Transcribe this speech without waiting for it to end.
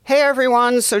Hey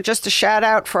everyone, so just a shout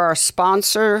out for our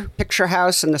sponsor, Picture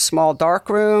House in the Small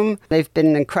Darkroom. They've been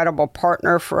an incredible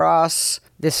partner for us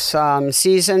this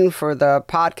season for the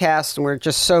podcast, and we're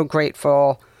just so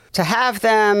grateful to have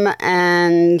them,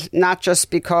 and not just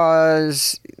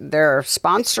because they're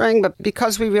sponsoring, but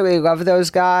because we really love those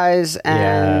guys,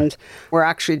 and we're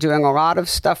actually doing a lot of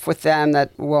stuff with them that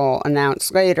we'll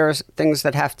announce later, things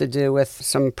that have to do with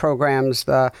some programs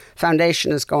the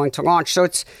foundation is going to launch. So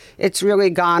it's really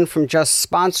gone from just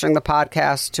sponsoring the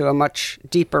podcast to a much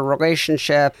deeper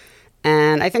relationship.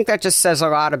 And I think that just says a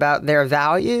lot about their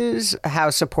values, how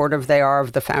supportive they are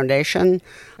of the foundation,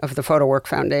 of the Photo Work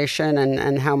Foundation,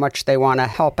 and how much they want to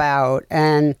help out.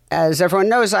 And as everyone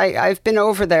knows, I've been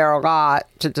over there a lot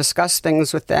to discuss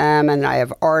things with them, and I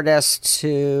have artists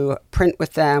who print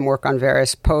with them, work on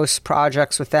various post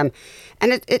projects with them.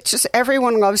 And it's just,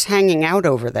 everyone loves hanging out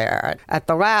over there. At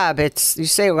the lab, you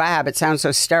say lab, it sounds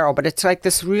so sterile, but it's like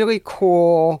this really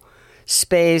cool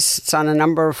space. It's on a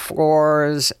number of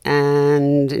floors,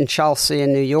 and in Chelsea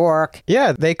and New York.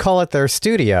 Yeah, they call it their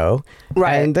studio.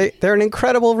 Right. And they're an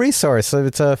incredible resource. So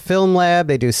it's a film lab.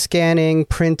 They do scanning,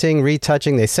 printing,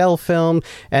 retouching. They sell film.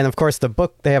 And of course,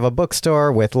 they have a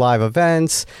bookstore with live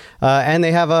events. And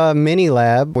they have a mini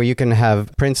lab where you can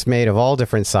have prints made of all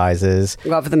different sizes.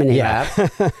 Love the mini lab.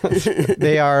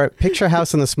 They are Picture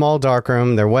House in the Small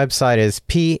Darkroom. Their website is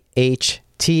PHTSDR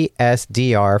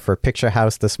for Picture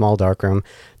House, the Small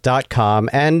Darkroom.com.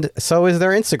 And so is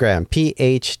their Instagram,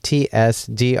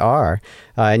 PHTSDR.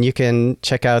 And you can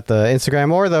check out the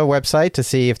Instagram or the website to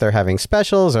see if they're having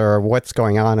specials or what's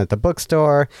going on at the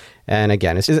bookstore. And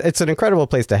again, it's an incredible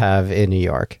place to have in New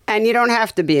York. And you don't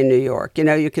have to be in New York. You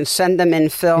know, you can send them in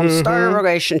film, start a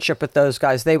relationship with those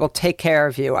guys. They will take care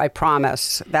of you. I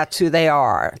promise. That's who they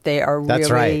are. They are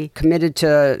really committed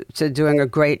to doing a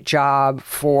great job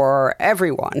for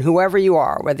everyone, whoever you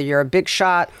are, whether you're a big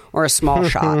shot or a small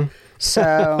shot.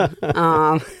 So,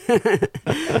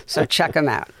 so check them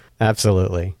out.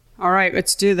 Absolutely. All right,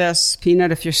 let's do this.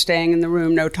 Peanut, if you're staying in the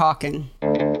room, no talking.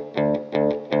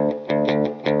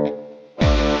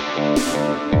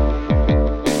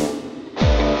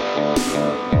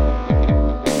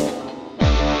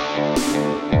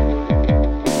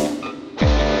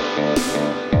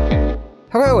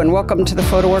 Hello, and welcome to the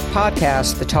Photo Work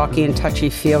Podcast, the talky and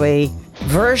touchy-feely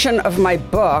version of my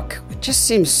book. It just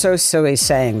seems so silly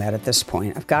saying that at this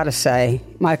point. I've got to say,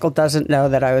 Michael doesn't know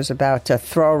that I was about to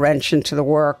throw a wrench into the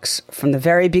works from the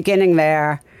very beginning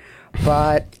there,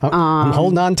 but... I'm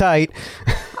holding on tight.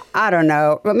 I don't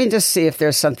know. Let me just see if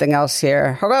there's something else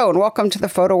here. Hello, and welcome to the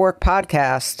Photo Work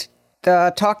Podcast,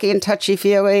 the talky and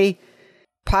touchy-feely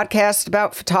podcast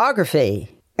about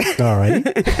photography. All right.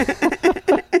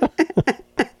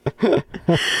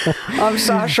 I'm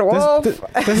Sasha Wolf.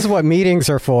 This is what meetings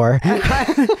are for.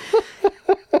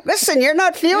 Listen, you're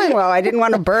not feeling well. I didn't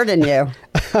want to burden you.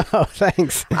 Oh,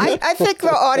 thanks. I think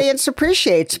the audience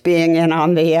appreciates being in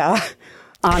on the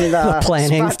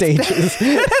planning stages.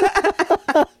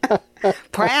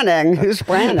 Planning? Who's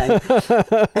planning?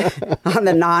 On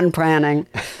the non-planning.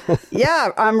 Yeah,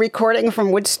 I'm recording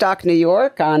from Woodstock, New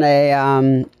York on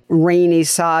a rainy,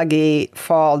 soggy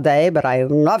fall day, but I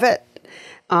love it.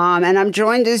 And I'm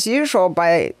joined as usual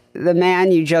by the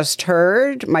man you just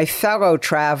heard, my fellow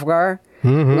traveler. A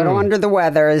little under the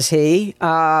weather is he.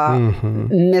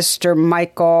 Mr.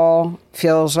 Michael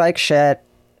Feels Like Shit,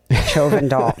 Chauvin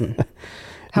Dalton.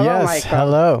 Hello, yes, Michael.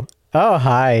 Hello. Oh,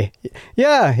 hi.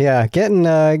 Yeah. Getting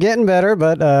better,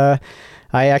 but I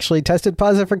actually tested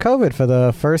positive for COVID for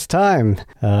the first time.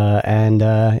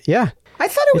 Yeah. I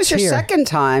thought it was your second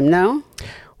time, no?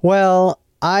 Well,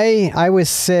 I was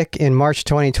sick in March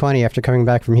 2020 after coming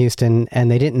back from Houston, and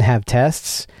they didn't have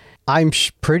tests. I'm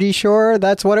pretty sure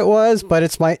that's what it was, but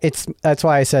that's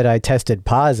why I said I tested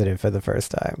positive for the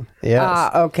first time.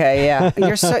 Yes. Okay, yeah.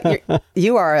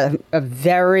 You are a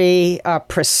very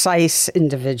precise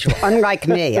individual, unlike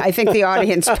me. I think the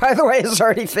audience, by the way, has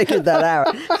already figured that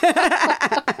out.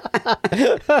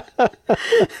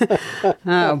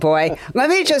 Oh boy, let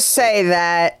me just say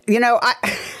that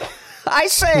I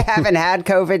say I haven't had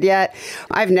COVID yet.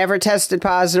 I've never tested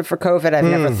positive for COVID. I've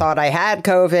never thought I had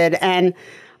COVID, and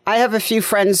I have a few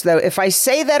friends, though. If I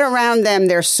say that around them,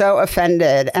 they're so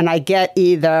offended, and I get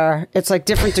it's like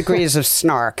different degrees of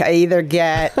snark. I either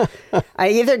get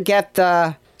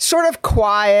the sort of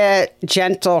quiet,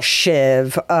 gentle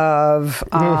shiv of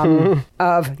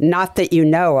not that you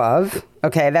know of.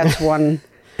 Okay, that's one.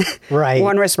 Right.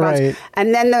 One response. Right.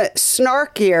 And then the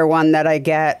snarkier one that I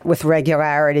get with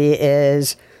regularity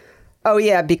is, Oh,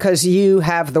 yeah, because you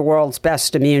have the world's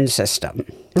best immune system.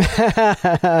 And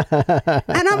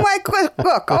I'm like,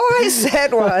 look, all I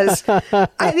said was,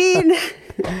 I mean,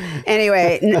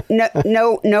 anyway,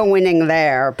 no winning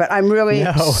there. But I'm really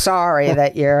sorry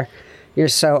that you're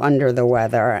so under the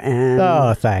weather. And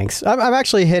oh, thanks. I'm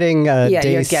actually hitting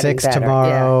day 6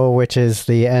 tomorrow, which is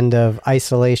the end of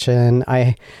isolation.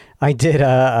 I did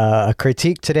a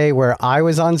critique today where I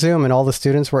was on Zoom and all the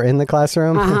students were in the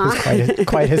classroom. It was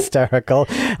quite hysterical.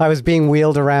 I was being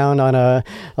wheeled around on a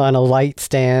light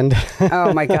stand.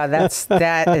 Oh my God,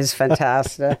 that is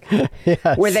fantastic.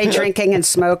 Yes. Were they drinking and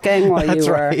smoking while That's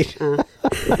you were?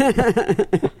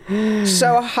 Right.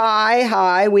 So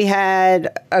hi. We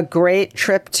had a great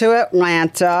trip to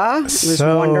Atlanta. It was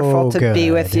so wonderful to be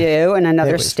with you in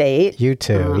another state. You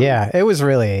too. Yeah, it was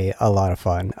really a lot of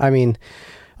fun. I mean,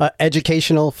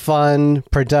 educational, fun,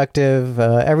 productive,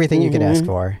 everything you can ask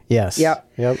for. Yes.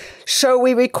 Yep. So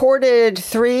we recorded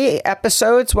 3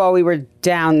 episodes while we were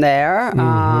down there.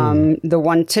 The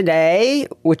one today,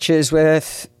 which is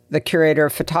with the curator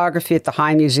of photography at the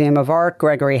High Museum of Art,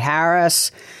 Gregory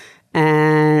Harris.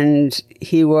 And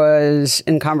he was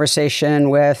in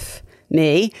conversation with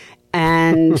me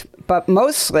but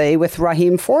mostly with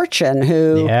Rahim Fortune,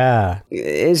 who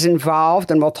is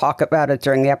involved, and we'll talk about it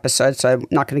during the episode, so I'm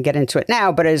not going to get into it now,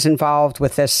 but is involved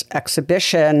with this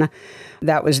exhibition.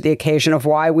 That was the occasion of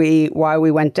why we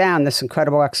went down, this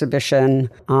incredible exhibition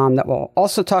that we'll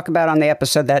also talk about on the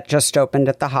episode that just opened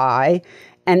at the High.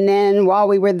 And then while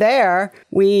we were there,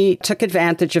 we took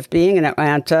advantage of being in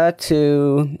Atlanta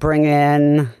to bring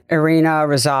in Irina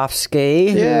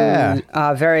Rozovsky,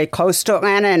 who's very close to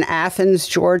Atlanta in Athens,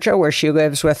 Georgia, where she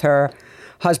lives with her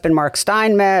husband, Mark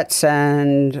Steinmetz,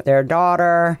 and their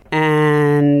daughter,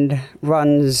 and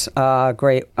runs a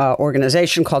great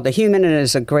organization called The Human and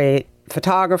is a great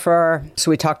photographer. So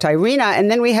we talked to Irina,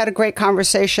 and then we had a great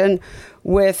conversation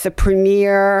with the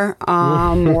premier,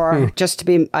 or just to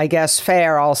be, I guess,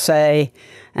 fair, I'll say,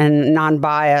 and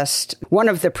non-biased, one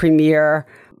of the premier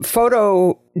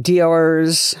photo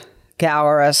dealers,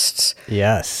 gallerists.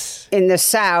 Yes. In the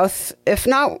South, if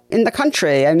not in the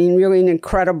country. I mean, really an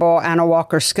incredible Anna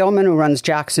Walker-Skillman, who runs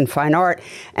Jackson Fine Art.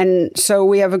 And so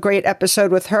we have a great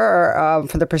episode with her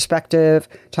for the perspective,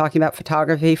 talking about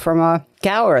photography from a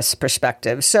gallerist's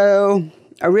perspective. So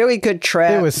a really good trip.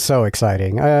 It was so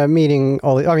exciting. Meeting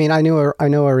all. I mean, I know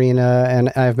Irina, and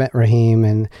I've met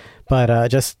Rahim, but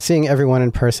just seeing everyone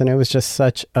in person, it was just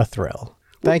such a thrill.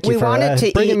 Thank you for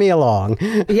bringing me along.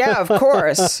 Yeah, of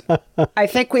course. I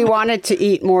think we wanted to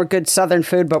eat more good Southern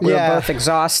food, but we were both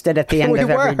exhausted at the end of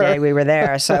every day we were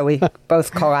there, so we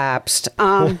both collapsed.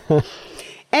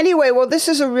 Anyway, well, this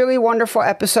is a really wonderful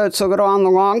episode, so a little on the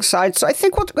long side. So I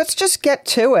think let's just get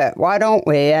to it. Why don't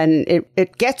we? And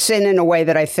it gets in a way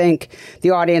that I think the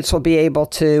audience will be able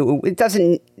to. It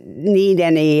doesn't need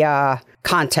any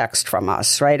context from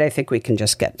us, right? I think we can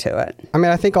just get to it. I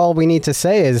mean, I think all we need to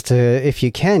say is to, if you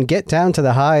can, get down to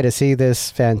the High to see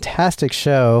this fantastic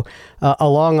show, a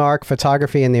long arc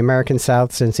photography in the American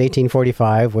South since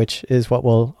 1845, which is what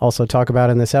we'll also talk about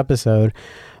in this episode,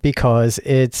 because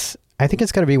I think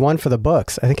it's going to be one for the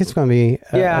books. I think it's going to be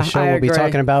a show we'll be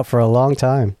talking about for a long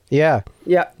time. Yeah.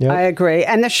 Yep, I agree.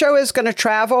 And the show is going to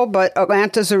travel, but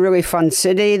Atlanta's a really fun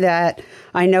city that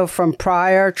I know from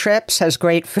prior trips has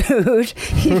great food,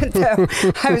 even though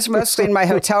I was mostly in my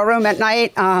hotel room at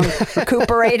night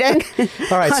recuperating.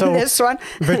 All right, so this one.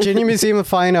 Virginia Museum of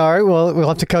Fine Art, we'll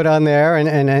have to go down there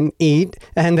and eat.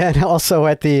 And then also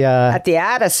at the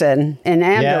Addison in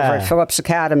Andover at Phillips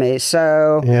Academy.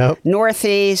 So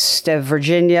northeast of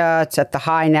Virginia, it's at the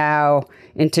High now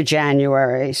into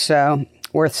January. So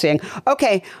worth seeing.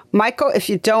 Okay, Michael, if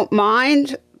you don't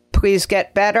mind, please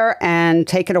get better and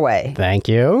take it away. Thank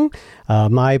you.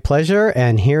 My pleasure.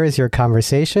 And here is your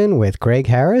conversation with Greg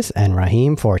Harris and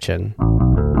Rahim Fortune.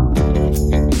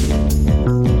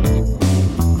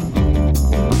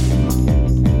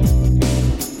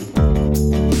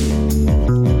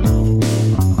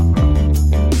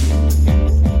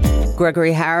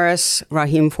 Gregory Harris,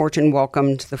 Rahim Fortune,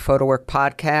 welcome to the Photowork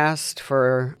podcast.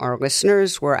 For our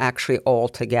listeners, we're actually all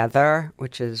together,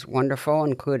 which is wonderful,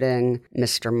 including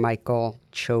Mr. Michael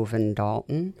Chauvin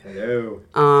Dalton. Hello.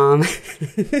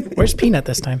 Where's Peanut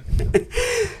this time?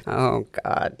 Oh,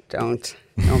 God, don't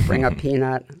bring up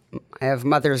Peanut. I have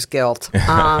mother's guilt.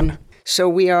 So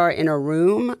we are in a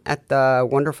room at the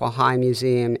wonderful High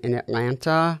Museum in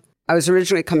Atlanta. I was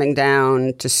originally coming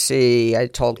down to see, I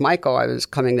told Michael I was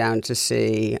coming down to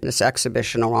see this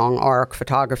exhibition, A Long Arc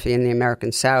Photography in the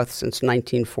American South since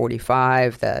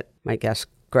 1945, that my guest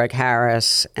Greg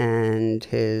Harris and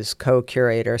his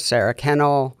co-curator Sarah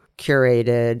Kennel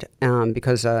curated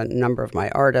because a number of my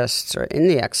artists are in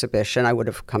the exhibition. I would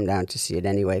have come down to see it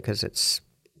anyway because it's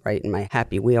right in my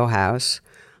happy wheelhouse.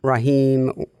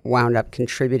 Rahim wound up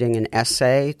contributing an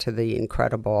essay to the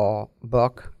incredible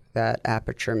book that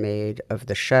Aperture made of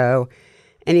the show.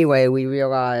 Anyway, we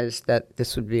realized that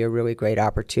this would be a really great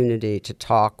opportunity to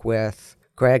talk with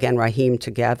Greg and Rahim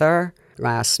together.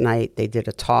 Last night, they did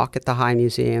a talk at the High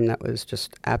Museum that was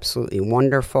just absolutely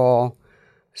wonderful.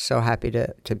 So happy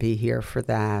to be here for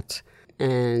that.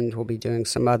 And we'll be doing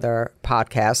some other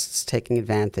podcasts, taking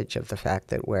advantage of the fact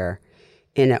that we're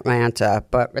in Atlanta.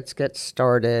 But let's get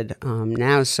started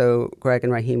now. So, Greg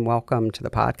and Rahim, welcome to the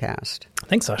podcast.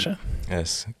 Thanks, Sasha.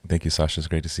 Yes. Thank you, Sasha. It's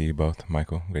great to see you both.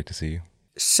 Michael, great to see you.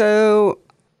 So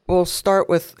we'll start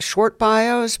with short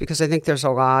bios because I think there's a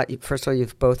lot. First of all,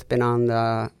 you've both been on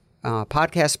the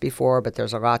podcast before, but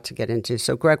there's a lot to get into.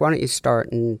 So, Greg, why don't you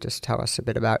start and just tell us a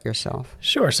bit about yourself?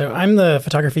 Sure. So I'm the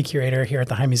photography curator here at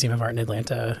the High Museum of Art in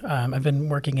Atlanta. I've been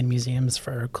working in museums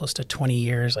for close to 20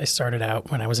 years. I started out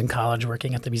when I was in college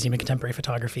working at the Museum of Contemporary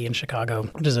Photography in Chicago,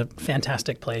 which is a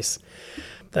fantastic place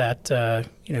that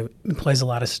employs a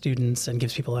lot of students and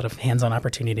gives people a lot of hands-on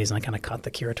opportunities. And I kind of caught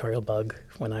the curatorial bug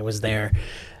when I was there.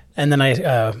 And then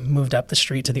I moved up the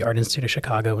street to the Art Institute of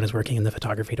Chicago and was working in the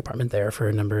photography department there for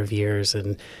a number of years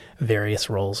in various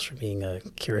roles, from being a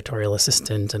curatorial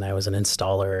assistant, and I was an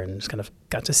installer, and just kind of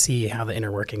got to see how the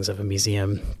inner workings of a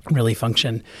museum really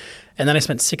function. And then I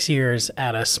spent 6 years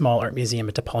at a small art museum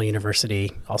at DePaul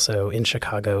University, also in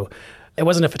Chicago. It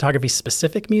wasn't a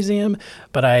photography-specific museum,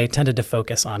 but I tended to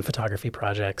focus on photography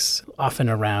projects, often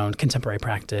around contemporary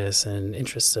practice and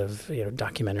interests of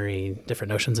documentary, different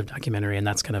notions of documentary, and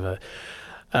that's kind of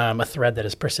a thread that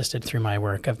has persisted through my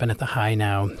work. I've been at the High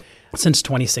now since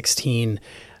 2016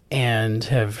 and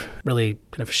have really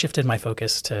kind of shifted my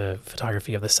focus to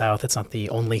photography of the South. It's not the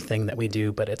only thing that we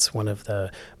do, but it's one of the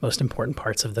most important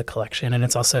parts of the collection. And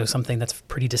it's also something that's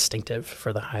pretty distinctive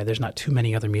for the High. There's not too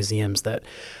many other museums that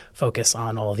focus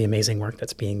on all the amazing work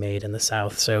that's being made in the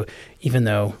South. So even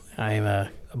though I'm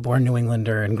a born New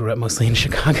Englander and grew up mostly in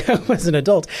Chicago as an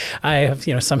adult, I have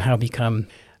somehow become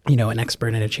an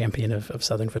expert and a champion of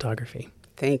Southern photography.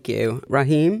 Thank you.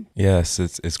 Rahim? Yes,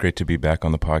 it's great to be back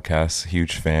on the podcast.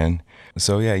 Huge fan.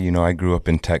 So yeah, I grew up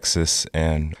in Texas,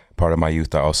 and part of my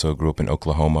youth I also grew up in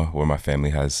Oklahoma, where my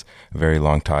family has very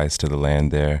long ties to the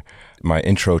land there. My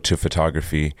intro to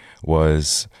photography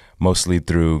was mostly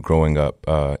through growing up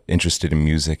interested in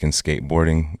music and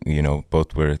skateboarding.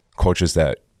 Both were cultures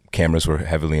that cameras were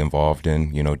heavily involved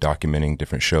in, documenting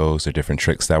different shows or different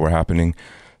tricks that were happening.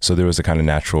 So there was a kind of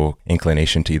natural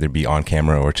inclination to either be on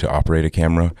camera or to operate a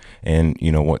camera. And,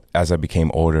 as I became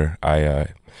older, I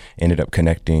ended up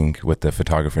connecting with a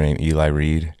photographer named Eli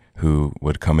Reed, who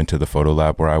would come into the photo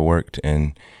lab where I worked.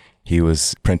 And he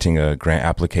was printing a grant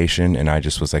application, and I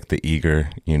just was like the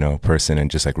eager, person, and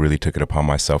just like really took it upon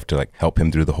myself to like help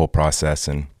him through the whole process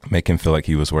and make him feel like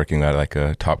he was working at like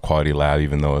a top quality lab,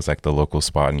 even though it was like the local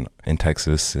spot in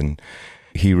Texas. And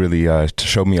he really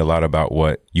showed me a lot about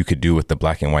what you could do with the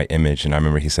black and white image. And I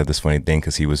remember he said this funny thing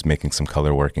because he was making some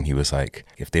color work, and he was like,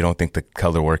 if they don't think the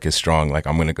color work is strong, like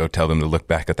I'm going to go tell them to look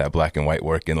back at that black and white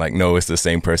work and like, no, it's the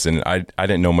same person. And I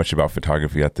didn't know much about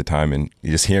photography at the time. And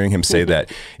just hearing him say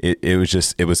that,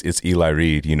 it's Eli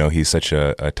Reed, he's such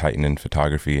a titan in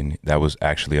photography. And that was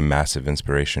actually a massive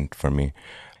inspiration for me.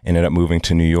 Ended up moving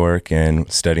to New York and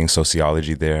studying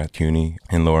sociology there at CUNY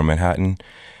in Lower Manhattan,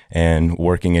 and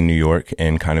working in New York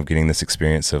and kind of getting this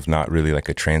experience of not really like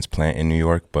a transplant in New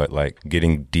York, but like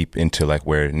getting deep into like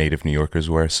where native New Yorkers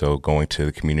were. So going to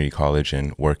the community college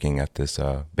and working at this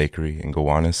bakery in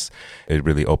Gowanus, it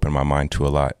really opened my mind to a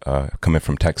lot, coming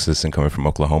from Texas and coming from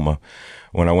Oklahoma.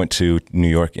 When I went to New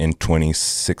York in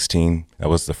 2016, that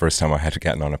was the first time I had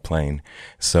gotten on a plane.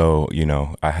 So,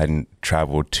 I hadn't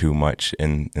traveled too much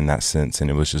in that sense, and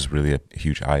it was just really a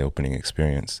huge eye-opening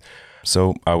experience.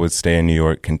 So I would stay in New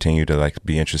York, continue to like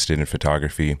be interested in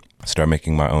photography, start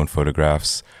making my own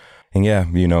photographs. And yeah,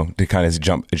 to kind of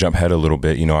jump ahead a little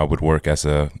bit, I would work as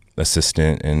a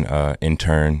assistant and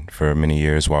intern for many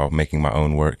years while making my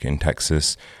own work in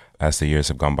Texas. As the years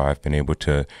have gone by, I've been able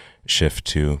to shift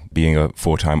to being a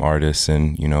full-time artist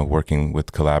and, working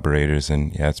with collaborators.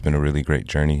 And yeah, it's been a really great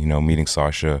journey, meeting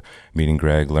Sasha, meeting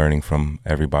Greg, learning from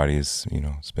everybody is,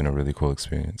 it's been a really cool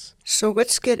experience. So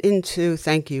let's get into,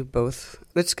 thank you both.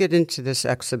 Let's get into this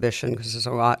exhibition because there's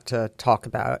a lot to talk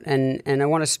about. And I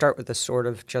want to start with the sort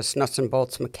of just nuts and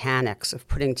bolts mechanics of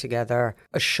putting together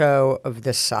a show of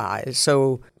this size.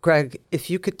 So Greg, if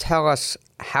you could tell us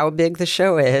how big the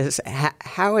show is,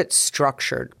 how it's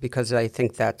structured, because I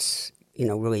think that's,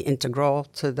 really integral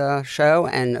to the show.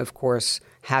 And of course,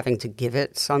 having to give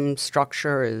it some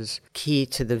structure is key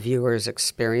to the viewer's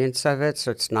experience of it.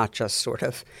 So it's not just sort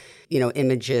of,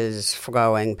 images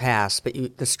flowing past, but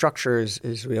the structure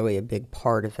is really a big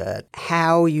part of it.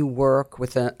 How you work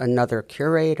with another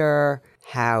curator,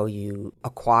 how you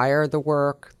acquire the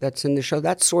work that's in the show,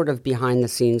 that's sort of behind the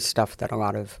scenes stuff that a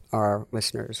lot of our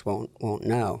listeners won't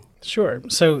know. Sure.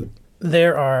 So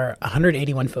there are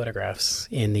 181 photographs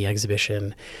in the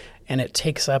exhibition, and it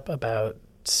takes up about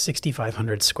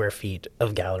 6,500 square feet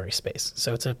of gallery space.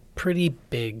 So it's a pretty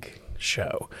big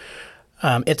show.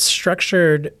 It's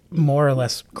structured more or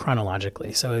less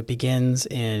chronologically. So it begins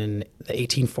in the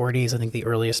 1840s. I think the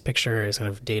earliest picture is kind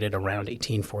of dated around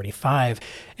 1845.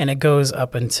 And it goes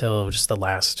up until just the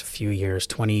last few years,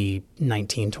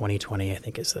 2019, 2020, I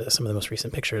think is some of the most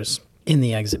recent pictures in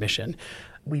the exhibition.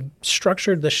 We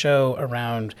structured the show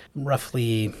around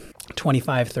roughly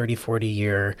 25, 30,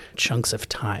 40-year chunks of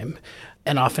time,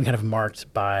 and often kind of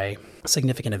marked by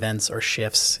significant events or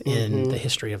shifts in the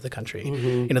history of the country.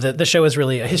 The show is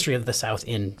really a history of the South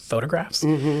in photographs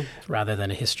rather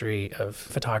than a history of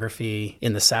photography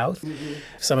in the South.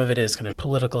 Some of it is kind of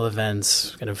political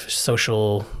events, kind of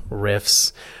social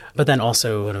rifts, but then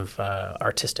also kind of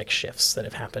artistic shifts that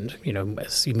have happened,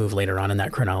 as you move later on in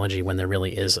that chronology when there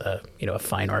really is a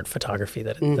fine art photography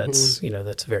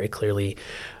that's very clearly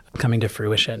coming to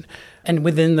fruition. And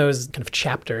within those kind of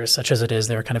chapters, such as it is,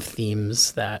 there are kind of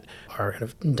themes that are kind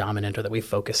of dominant or that we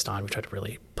focused on. We try to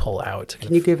really pull out.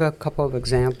 Can you give a couple of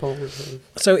examples?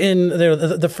 So in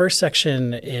the first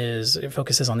section it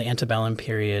focuses on the antebellum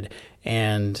period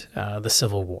and the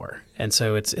Civil War. And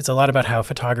so it's a lot about how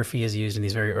photography is used in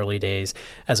these very early days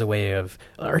as a way of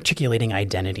articulating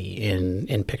identity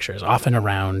in pictures, often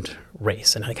around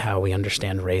race and like how we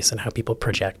understand race and how people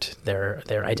project their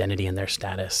identity and their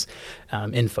status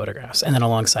in photographs. And then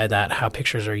alongside that, how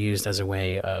pictures are used as a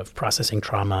way of processing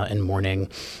trauma and mourning,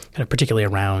 kind of particularly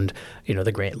around,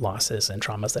 the great losses and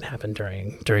traumas that happened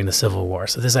during the Civil War.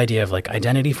 So this idea of like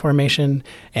identity formation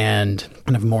and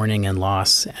kind of mourning and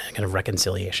loss and kind of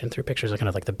reconciliation through pictures are kind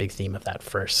of like the big theme of that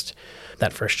first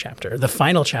chapter. The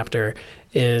final chapter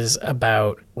is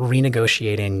about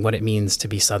renegotiating what it means to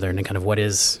be Southern and kind of what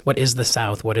is the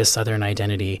South, what is Southern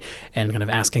identity, and kind of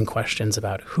asking questions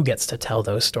about who gets to tell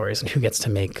those stories and who gets to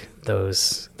make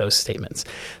those statements.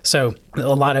 So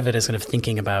a lot of it is kind of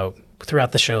thinking about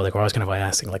throughout the show, like we're always kind of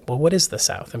asking, like, well, what is the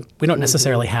South? And we don't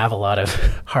necessarily have a lot of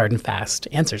hard and fast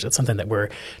answers. It's something that we're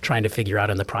trying to figure out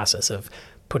in the process of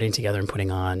putting together and putting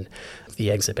on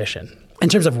the exhibition. In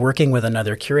terms of working with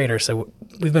another curator, so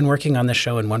we've been working on this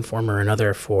show in one form or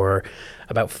another for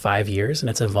about 5 years, and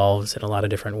it's evolved in a lot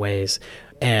of different ways.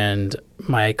 And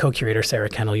my co-curator, Sarah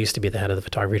Kennel, used to be the head of the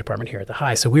photography department here at the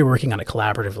High, so we were working on it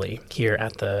collaboratively here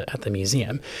at the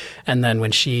museum. And then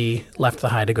when she left the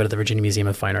High to go to the Virginia Museum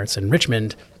of Fine Arts in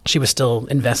Richmond, she was still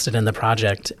invested in the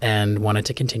project and wanted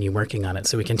to continue working on it.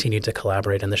 So we continued to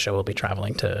collaborate, and the show will be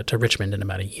traveling to Richmond in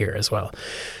about a year as well.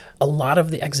 A lot of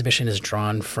the exhibition is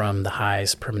drawn from the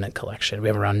High's permanent collection. We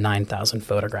have around 9,000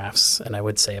 photographs, and I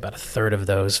would say about a third of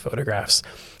those photographs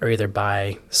are either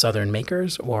by Southern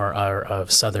makers or are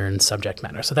of Southern subject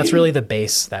matter. So that's really the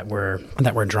base that we're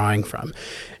drawing from.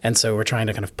 And so we're trying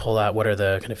to kind of pull out what are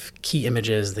the kind of key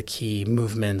images, the key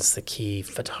movements, the key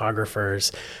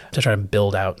photographers to try to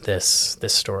build out this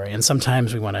story. And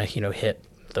sometimes we want to, hit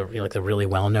the really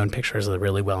well-known pictures of the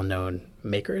really well-known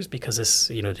makers, because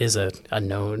this, it is a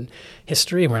known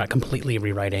history and we're not completely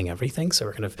rewriting everything. So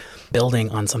we're kind of building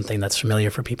on something that's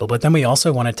familiar for people. But then we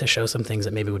also wanted to show some things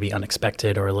that maybe would be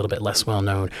unexpected or a little bit less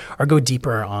well-known, or go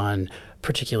deeper on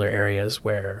particular areas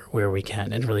where we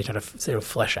can, and really try to sort of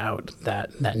flesh out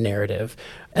that narrative.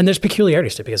 And there's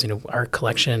peculiarities to it, because our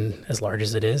collection, as large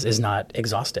as it is not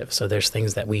exhaustive. So there's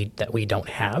things that we don't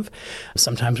have.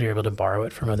 Sometimes we were able to borrow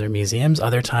it from other museums.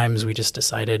 Other times we just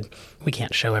decided we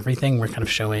can't show everything. We're kind of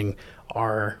showing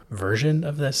our version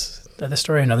of this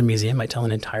story. Another museum might tell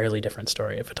an entirely different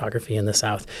story of photography in the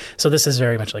South. So this is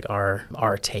very much like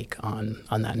our take on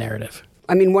that narrative.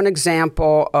 I mean, one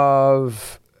example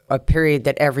of a period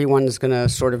that everyone's going to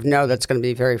sort of know that's going to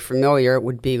be very familiar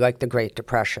would be like the Great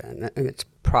Depression. And it's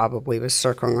probably was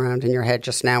circling around in your head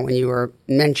just now when you were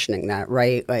mentioning that,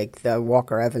 right? Like the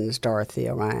Walker Evans,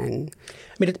 Dorothea Lange.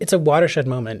 mean, it's a watershed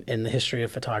moment in the history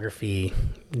of photography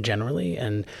generally,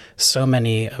 and so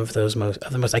many of the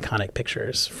most iconic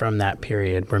pictures from that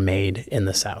period were made in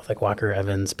the South. Like Walker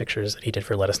Evans' pictures that he did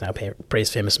for Let Us Now Praise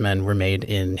Famous Men were made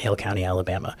in Hale County,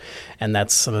 Alabama, and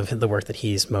that's some of the work that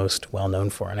he's most well known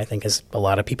for. And I think as a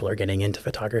lot of people are getting into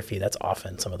photography, that's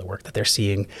often some of the work that they're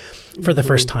seeing for the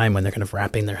first time when they're kind of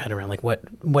wrapping their head around like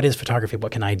what is photography?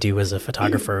 What can I do as a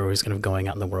photographer who's kind of going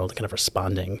out in the world and kind of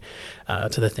responding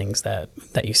to the things that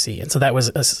you see? And so that was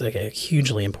a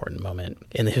hugely important moment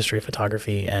in the history of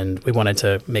photography, and we wanted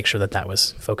to make sure that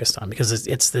was focused on, because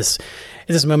it's this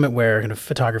moment where kind of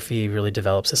photography really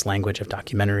develops this language of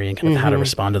documentary and kind of how to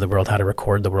respond to the world, how to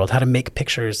record the world, how to make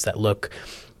pictures that look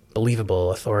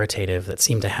believable, authoritative, that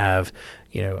seem to have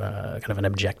kind of an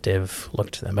objective look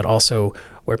to them, but also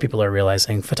where people are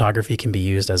realizing photography can be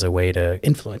used as a way to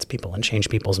influence people and change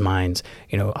people's minds.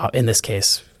 In this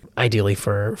case, ideally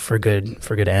for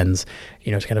good ends.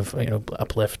 To kind of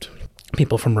uplift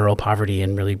people from rural poverty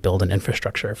and really build an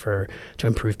infrastructure to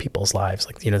improve people's lives.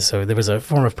 So there was a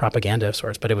form of propaganda of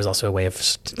sorts, but it was also a way of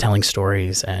telling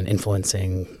stories and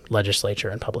influencing legislature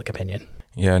and public opinion.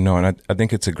 Yeah, no, and I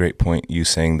think it's a great point, you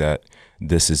saying that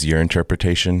this is your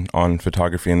interpretation on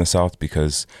photography in the South,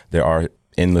 because there are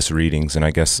endless readings. And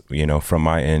I guess, from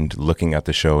my end, looking at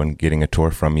the show and getting a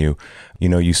tour from you,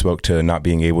 you spoke to not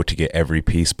being able to get every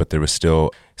piece, but there was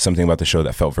still something about the show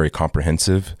that felt very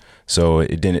comprehensive. So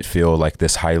it didn't feel like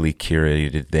this highly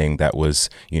curated thing that was,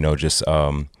 just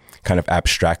kind of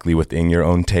abstractly within your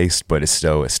own taste, but it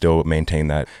still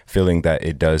maintained that feeling that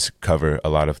it does cover a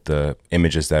lot of the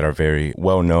images that are very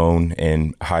well known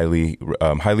and highly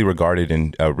regarded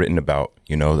and written about.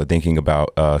 Thinking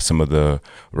about some of the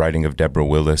writing of Deborah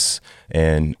Willis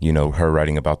and her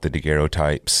writing about the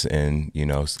daguerreotypes and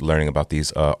learning about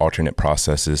these alternate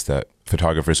processes that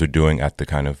photographers are doing at the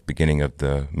kind of beginning of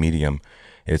the medium.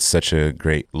 It's such a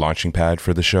great launching pad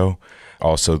for the show.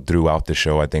 Also, throughout the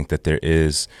show, I think that there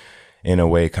is, in a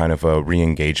way, kind of a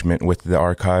re-engagement with the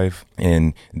archive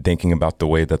and thinking about the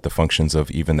way that the functions of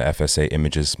even the FSA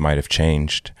images might have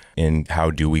changed, and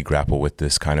how do we grapple with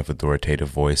this kind of authoritative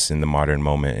voice in the modern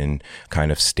moment and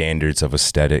kind of standards of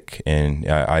aesthetic. And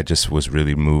I just was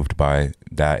really moved by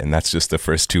that. And that's just the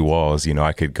first two walls.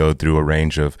 I could go through a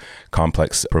range of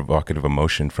complex, provocative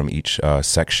emotion from each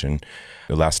section.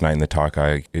 Last night in the talk,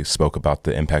 I spoke about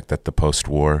the impact that the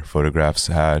post-war photographs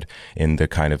had in the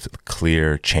kind of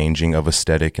clear changing of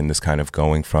aesthetic and this kind of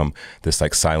going from this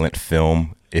like silent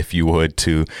film, if you would,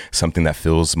 to something that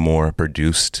feels more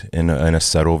produced in a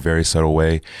subtle, very subtle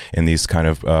way. And these kind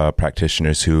of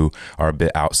practitioners who are a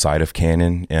bit outside of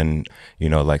canon, and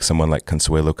like someone like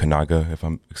Consuelo Kanaga, if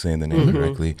I'm saying the name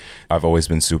correctly, I've always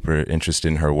been super interested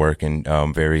in her work and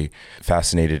very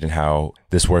fascinated in how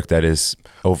this work that is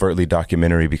overtly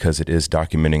documentary, because it is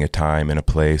documenting a time and a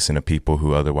place and a people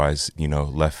who otherwise,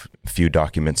 left few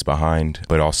documents behind,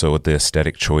 but also the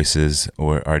aesthetic choices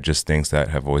are just things that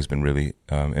have always been really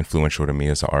influential to me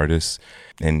as an artist.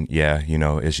 And yeah,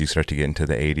 as you start to get into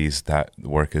the 80s, that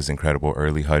work is incredible.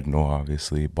 Early Hudnall,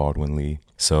 obviously, Baldwin Lee.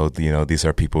 So, these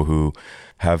are people who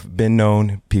have been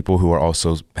known, people who are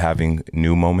also having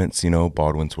new moments.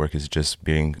 Baldwin's work is just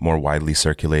being more widely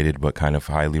circulated, but kind of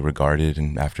highly regarded,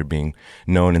 and after being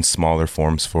known in smaller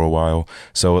forms for a while.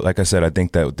 So like I said, I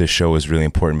think that this show is really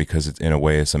important because in a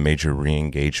way it's a major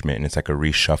re-engagement, and it's like a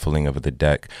reshuffling of the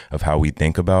deck of how we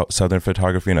think about Southern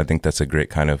photography. And I think that's a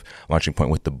great kind of launching point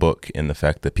with the book, in the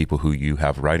fact that people who you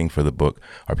have writing for the book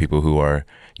are people who are,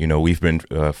 we've been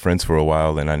friends for a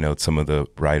while, and I know some of the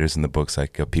writers in the books,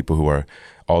 like people who are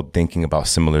all thinking about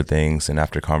similar things. And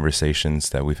after conversations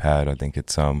that we've had, I think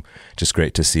it's just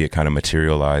great to see it kind of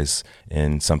materialize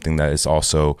in something that is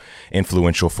also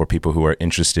influential for people who are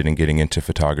interested in getting into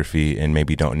photography and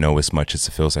maybe don't know as much. It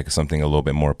feels like something a little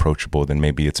bit more approachable than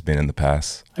maybe it's been in the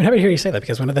past. I'm happy to hear you say that,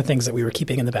 because one of the things that we were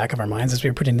keeping in the back of our minds as we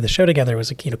were putting the show together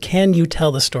was, can you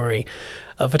tell the story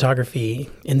of photography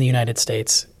in the United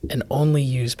States and only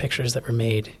use pictures that were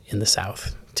made in the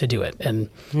South to do it? And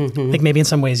I think maybe in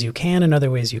some ways you can, in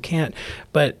other ways you can't.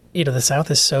 But, the South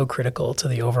is so critical to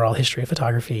the overall history of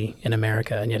photography in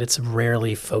America, and yet it's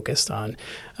rarely focused on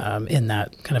in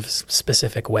that kind of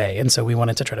specific way. And so we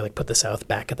wanted to try to put the South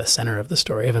back at the center of the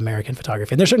story of American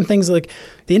photography. And there's certain things like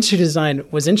the Institute of Design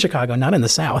was in Chicago, not in the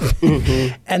South.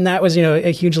 And that was,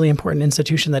 a hugely important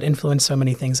institution that influenced so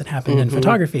many things that happened in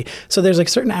photography. So there's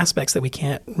certain aspects that we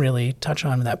can't really touch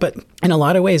on with that. But in a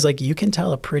lot of ways, you can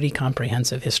tell a pretty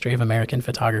comprehensive history of American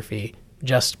photography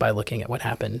just by looking at what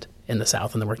happened in the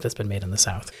South and the work that's been made in the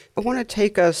South. I want to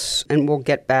take us, and we'll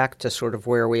get back to sort of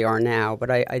where we are now, but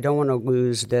I don't want to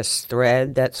lose this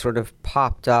thread that sort of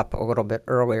popped up a little bit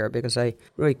earlier, because I'm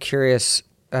really curious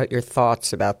about your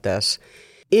thoughts about this.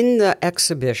 In the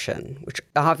exhibition, which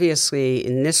obviously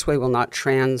in this way will not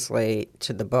translate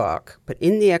to the book, but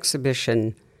in the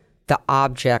exhibition, the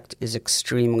object is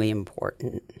extremely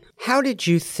important. How did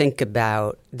you think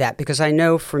about that? Because I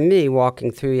know for me,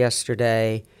 walking through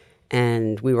yesterday,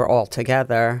 and we were all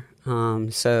together,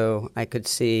 so I could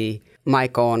see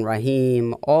Michael and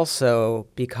Rahim also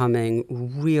becoming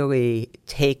really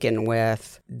taken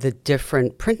with the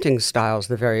different printing styles,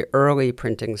 the very early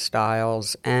printing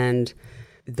styles, and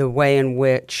the way in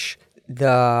which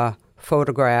the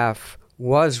photograph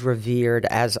was revered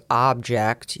as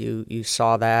object. You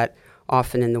saw that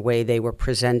often in the way they were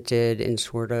presented in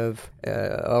sort of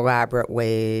elaborate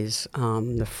ways.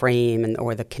 The frame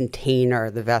or the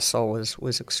container, the vessel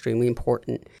was extremely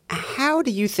important. How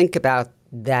do you think about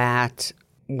that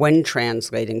when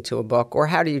translating to a book, or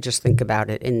how do you just think about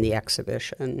it in the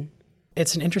exhibition?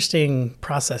 It's an interesting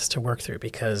process to work through,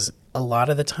 because a lot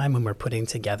of the time when we're putting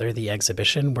together the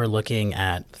exhibition, we're looking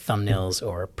at thumbnails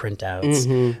or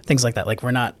printouts, things like that. Like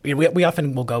we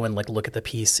often will go and like look at the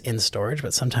piece in storage,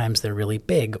 but sometimes they're really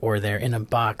big, or they're in a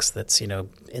box that's, in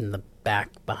the back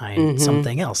behind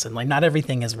something else. And like not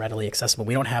everything is readily accessible.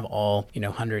 We don't have all,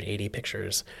 180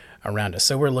 pictures around us.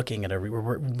 So we're looking at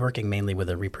we're working mainly with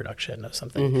a reproduction of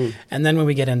something. And then when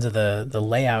we get into the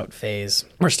layout phase,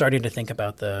 we're starting to think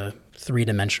about the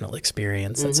three-dimensional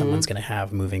experience that someone's going to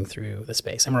have moving through the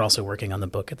space. And we're also working on the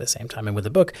book at the same time. And with the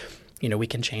book, we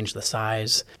can change the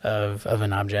size of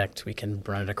an object. We can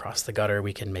run it across the gutter.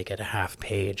 We can make it a half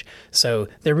page. So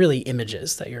they're really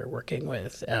images that you're working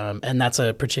with. And that's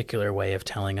a particular way of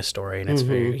telling a story. And it's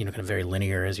very, kind of very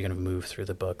linear as you kind of move through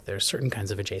the book. There's certain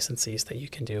kinds of adjacencies that you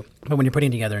can do. But when you're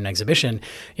putting together an exhibition,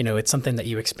 it's something that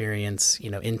you experience,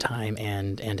 in time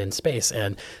and in space.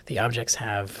 And the objects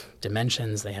have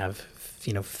dimensions. They have,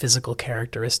 physical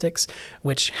characteristics,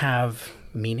 which have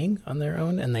meaning on their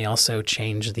own, and they also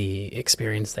change the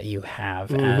experience that you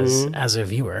have as a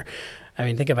viewer. I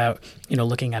mean, think about,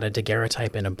 looking at a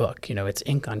daguerreotype in a book. It's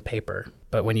ink on paper,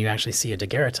 but when you actually see a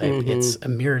daguerreotype, it's a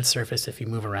mirrored surface. If you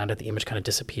move around it, the image kind of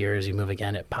disappears. You move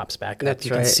again, it pops back up.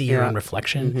 You can see your own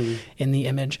reflection in the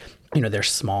image. They're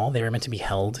small. They were meant to be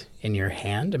held in your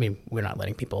hand. I mean, we're not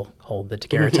letting people hold the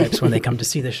daguerreotypes when they come to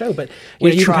see the show, but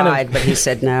we tried, but he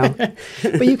said no.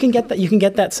 But you can get that. You can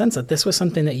get that sense that this was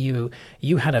something that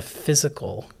you had a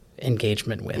physical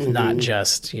engagement with, not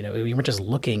just, you weren't just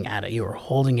looking at it, you were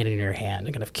holding it in your hand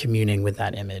and kind of communing with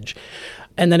that image.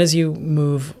 And then as you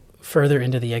move further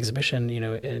into the exhibition,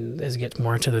 and as you get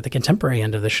more into the contemporary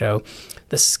end of the show,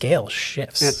 the scale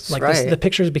shifts. That's like right. The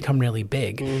pictures become really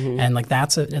big, and like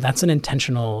that's an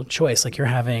intentional choice. Like you're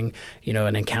having,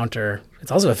 an encounter.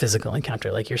 It's also a physical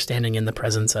encounter. Like you're standing in the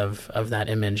presence of that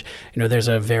image. There's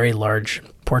a very large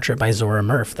portrait by Zora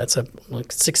Murph that's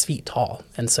like 6 feet tall,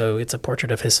 and so it's a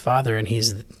portrait of his father, and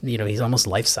he's almost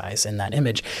life size in that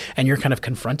image, and you're kind of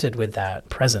confronted with that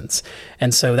presence,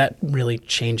 and so that really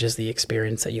changes the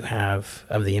experience that you have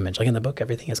of the image. Like in the book,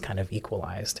 everything is kind of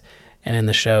equalized, and in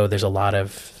the show, there's a lot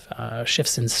of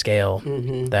shifts in scale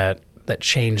that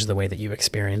change the way that you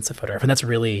experience the photograph, and that's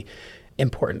really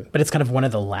important. But it's kind of one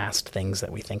of the last things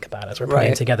that we think about as we're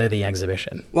putting together the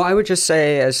exhibition. Well, I would just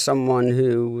say, as someone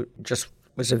who just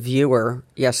was a viewer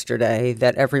yesterday,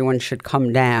 that everyone should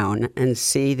come down and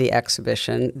see the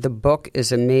exhibition. The book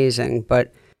is amazing,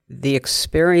 but the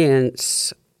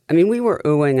experience, I mean, we were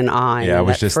oohing and eyeing. Yeah, I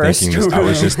was just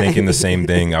thinking the same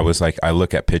thing. I was like, I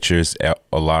look at pictures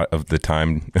a lot of the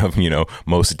time of,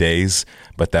 most days,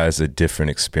 but that is a different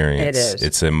experience. It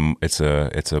is.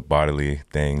 It's a bodily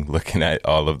thing. Looking at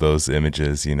all of those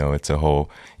images, it's a whole,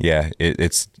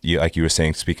 it's like you were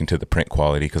saying, speaking to the print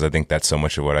quality, because I think that's so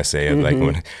much of what I say, like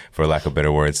when, for lack of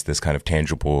better words, this kind of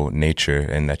tangible nature,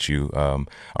 and that you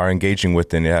are engaging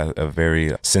with in a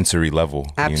very sensory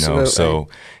level. Absolutely. So,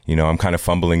 I'm kind of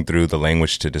fumbling through the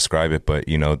language to describe it, but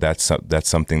that's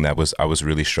something that I was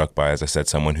really struck by. As I said,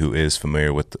 someone who is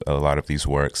familiar with a lot of these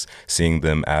works, seeing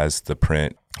them as the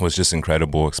print was just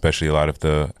incredible, especially a lot of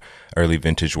the early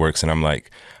vintage works. And I'm like,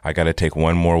 I got to take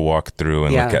one more walk through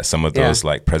and look at some of those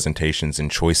like presentations and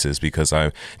choices, because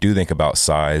I do think about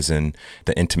size and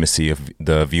the intimacy of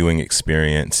the viewing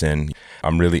experience. And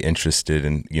I'm really interested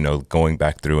in, going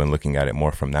back through and looking at it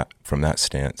more from that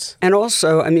stance. And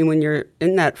also, I mean, when you're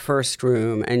in that first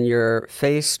room and you're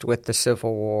faced with the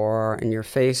Civil War, and you're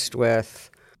faced with,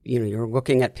 you're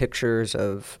looking at pictures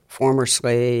of former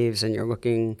slaves, and you're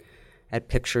looking at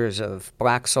pictures of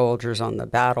black soldiers on the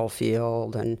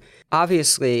battlefield. And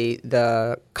obviously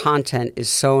the content is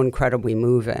so incredibly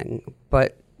moving,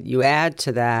 but you add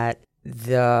to that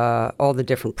all the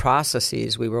different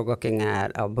processes. We were looking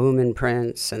at albumin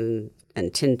prints and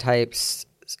tintypes.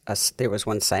 There was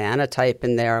one cyanotype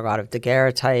in there, a lot of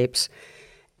daguerreotypes.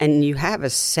 And you have a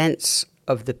sense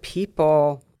of the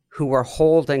people who were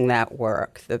holding that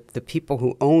work, the people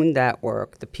who owned that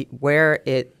work, where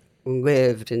it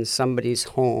lived in somebody's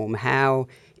home, how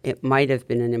it might have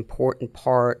been an important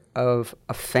part of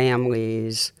a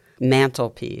family's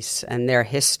mantelpiece and their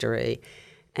history.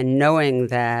 And knowing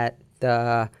that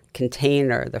the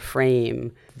container, the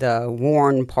frame, the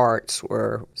worn parts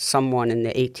were someone in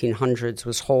the 1800s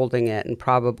was holding it and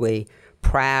probably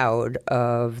proud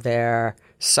of their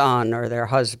son or their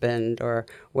husband or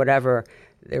whatever.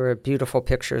 There were beautiful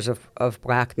pictures of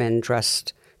black men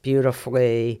dressed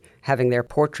beautifully, having their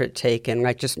portrait taken,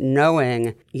 like just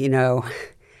knowing,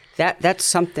 that's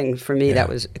something for me that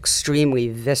was extremely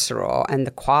visceral. And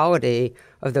the quality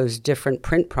of those different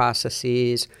print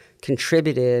processes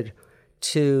contributed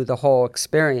to the whole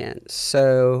experience.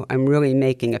 So I'm really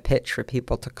making a pitch for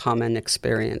people to come and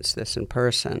experience this in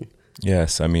person.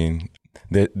 Yes, I mean,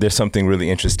 there's something really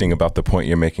interesting about the point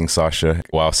you're making, Sasha.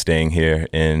 While staying here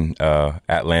in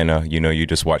Atlanta, you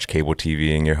just watch cable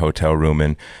TV in your hotel room,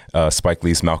 and Spike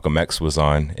Lee's Malcolm X was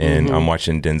on, and I'm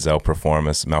watching Denzel perform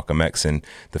as Malcolm X, and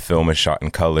the film is shot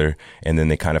in color, and then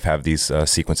they kind of have these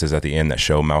sequences at the end that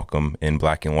show Malcolm in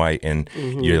black and white, and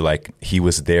you're like, he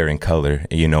was there in color,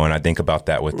 and I think about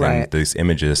that within these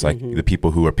images, like the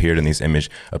people who appeared in these images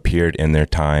appeared in their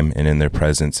time and in their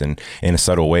presence, and in a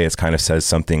subtle way, it kind of says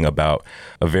something about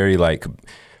a very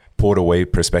pulled away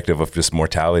perspective of just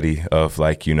mortality of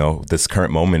this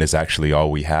current moment is actually all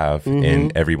we have,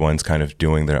 and everyone's kind of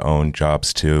doing their own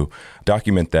jobs to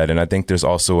document that. And I think there's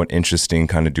also an interesting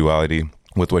kind of duality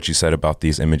with what you said about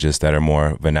these images that are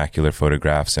more vernacular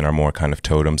photographs and are more kind of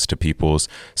totems to people's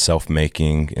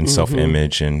self-making and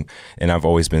self-image. And I've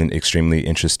always been extremely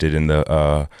interested in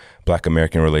the Black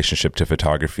American relationship to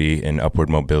photography and upward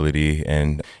mobility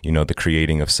and, the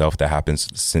creating of self that happens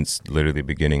since literally the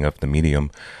beginning of the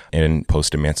medium. And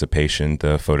post-emancipation,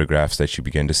 the photographs that you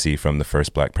begin to see from the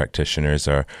first Black practitioners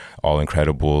are all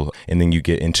incredible. And then you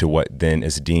get into what then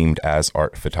is deemed as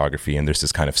art photography. And there's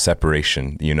this kind of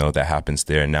separation, that happens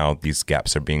there. And now these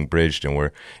gaps are being bridged and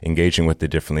we're engaging with it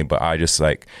differently. But I just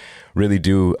really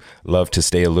do love to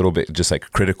stay a little bit just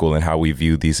critical in how we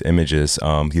view these images.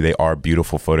 They are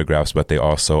beautiful photographs, but they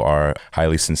also are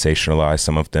highly sensationalized.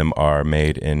 Some of them are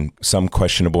made in some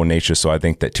questionable nature. So I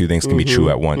think that two things can be true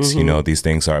at once. These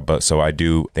things are, but so I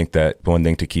do think that one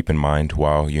thing to keep in mind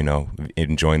while,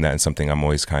 enjoying that, and something I'm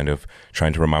always kind of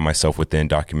trying to remind myself within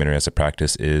documentary as a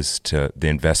practice is to the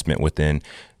investment within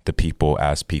the people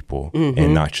as people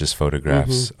and not just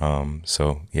photographs.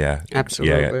 So yeah,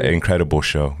 absolutely. Yeah, incredible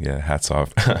show. Yeah. Hats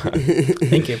off.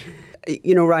 Thank you.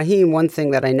 Rahim, one thing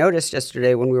that I noticed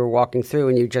yesterday when we were walking through,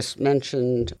 and you just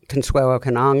mentioned Consuelo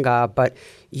Kananga, but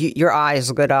your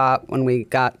eyes lit up when we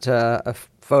got to a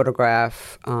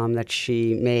photograph that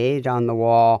she made on the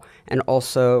wall, and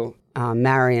also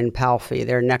Marion Palfy.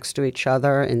 They're next to each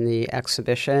other in the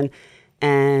exhibition.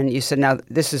 And you said, now,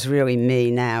 this is really me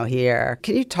now here.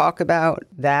 Can you talk about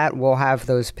that? We'll have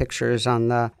those pictures on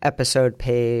the episode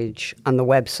page on the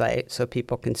website so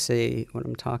people can see what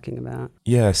I'm talking about.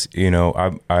 Yes.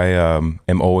 I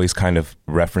am always kind of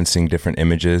referencing different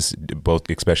images, both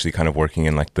especially kind of working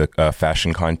in the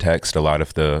fashion context. A lot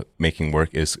of the making work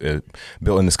is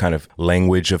built in this kind of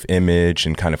language of image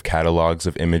and kind of catalogs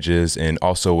of images. And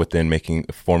also within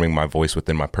forming my voice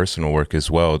within my personal work as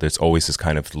well. There's always this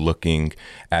kind of looking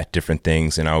at different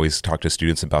things. And I always talk to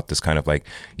students about this kind of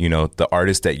the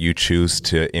artists that you choose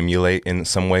to emulate in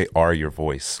some way are your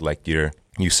voice.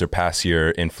 You surpass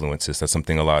your influences. That's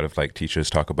something a lot of teachers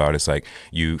talk about. It's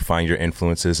you find your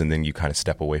influences and then you kind of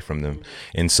step away from them.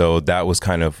 And so that was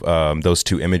kind of those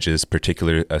two images,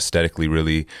 particularly aesthetically,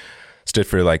 really stood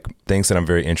for things that I'm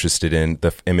very interested in.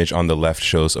 The image on the left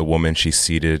shows a woman. She's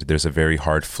seated. There's a very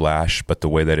hard flash, but the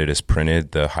way that it is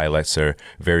printed, the highlights are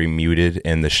very muted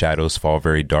and the shadows fall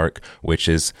very dark, which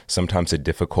is sometimes a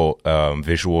difficult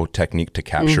visual technique to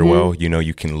capture well.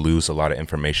 You can lose a lot of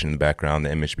information in the background.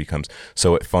 The image becomes,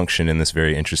 so it functioned in this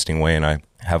very interesting way. And I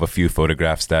have a few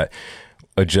photographs that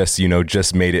just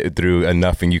made it through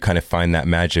enough, and you kind of find that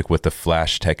magic with the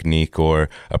flash technique or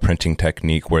a printing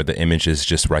technique where the image is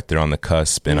just right there on the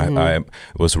cusp. And I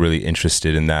was really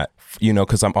interested in that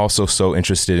because I'm also so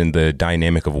interested in the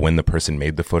dynamic of when the person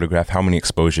made the photograph. How many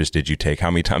exposures did you take?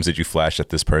 How many times did you flash at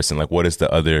this person? Like, what does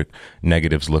the other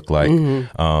negatives look like?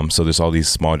 So there's all these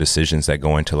small decisions that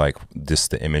go into like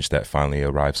the image that finally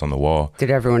arrives on the wall.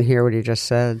 Did everyone hear what he just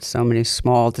said? So many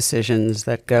small decisions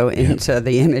that go into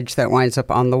the image that winds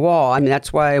up on the wall. I mean,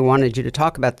 that's why I wanted you to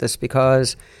talk about this,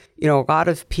 because, a lot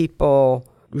of people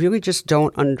really just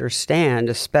don't understand,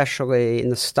 especially in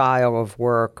the style of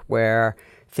work where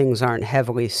things aren't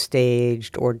heavily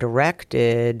staged or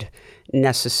directed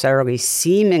necessarily,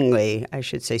 seemingly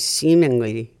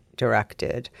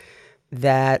directed,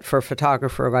 that for a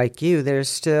photographer like you, there's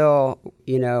still,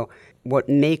 what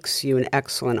makes you an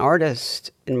excellent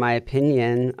artist, in my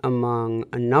opinion, among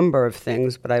a number of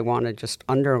things, but I want to just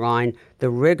underline the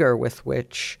rigor with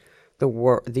which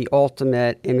the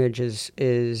ultimate image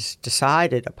is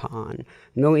decided upon.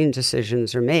 A million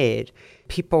decisions are made.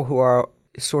 People who are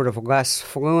sort of less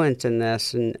fluent in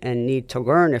this and need to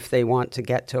learn if they want to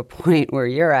get to a point where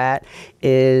you're at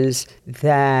is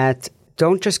that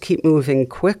don't just keep moving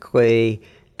quickly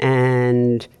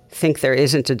and think there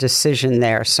isn't a decision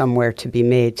there somewhere to be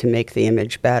made to make the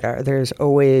image better. There's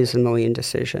always a million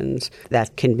decisions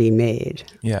that can be made.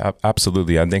 Yeah,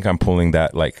 absolutely. I think I'm pulling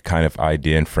that like kind of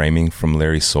idea and framing from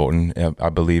Larry Sultan, I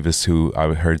believe is who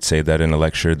I heard say that in a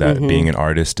lecture, that being an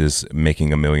artist is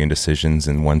making a million decisions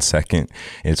in 1 second.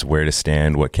 It's where to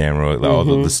stand, what camera, all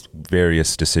the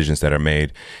various decisions that are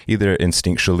made either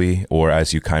instinctually or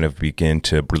as you kind of begin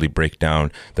to really break down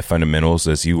the fundamentals,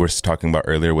 as you were talking about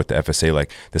earlier with the FSA,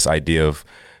 like this idea of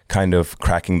kind of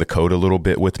cracking the code a little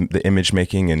bit with the image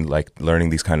making and like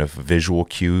learning these kind of visual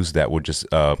cues that would just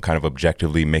kind of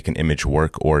objectively make an image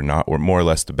work or not, or more or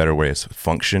less the better way is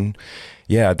function.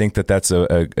 Yeah, I think that's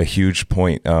a huge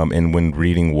point. And when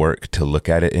reading work, to look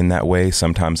at it in that way,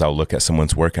 sometimes I'll look at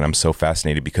someone's work and I'm so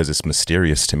fascinated because it's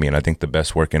mysterious to me. And I think the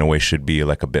best work in a way should be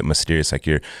like a bit mysterious. Like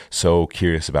you're so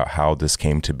curious about how this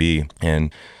came to be.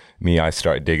 And I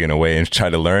start digging away and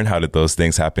try to learn how did those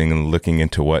things happen and looking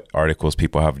into what articles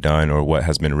people have done or what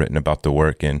has been written about the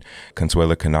work. And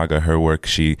Consuela Kanaga, her work,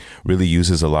 she really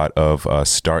uses a lot of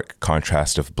stark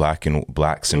contrast of blacks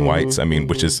and whites. I mean,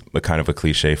 which is a kind of a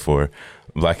cliche for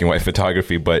black and white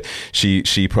photography, but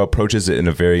she approaches it in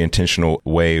a very intentional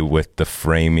way with the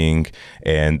framing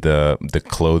and the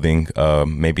clothing.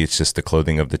 Maybe it's just the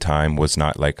clothing of the time was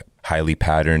not like highly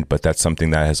patterned, but that's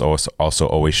something that has also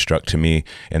always struck to me.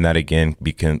 And that again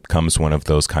becomes one of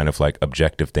those kind of like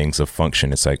objective things of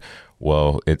function. It's like,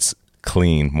 well, it's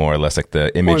clean, more or less, like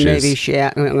the images.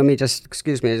 Or maybe let me just,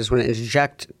 excuse me, I just want to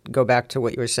interject, go back to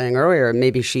what you were saying earlier.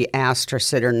 Maybe she asked her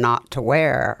sitter not to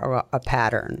wear a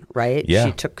pattern, right? Yeah.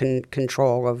 She took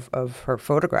control of her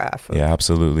photograph. Yeah,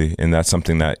 absolutely. And that's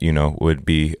something that, would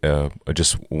be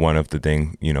just one of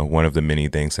the many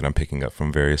things that I'm picking up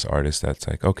from various artists that's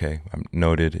like, okay, I'm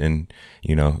noted, and,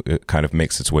 it kind of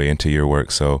makes its way into your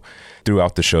work. So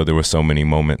throughout the show, there were so many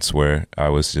moments where I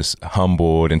was just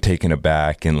humbled and taken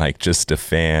aback and like just a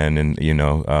fan, and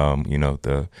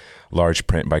the large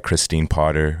print by Christine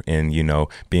Potter, and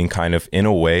being kind of, in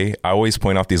a way, I always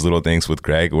point out these little things with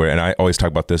Greg and I always talk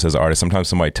about this as an artist. Sometimes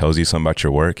somebody tells you something about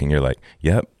your work and you're like,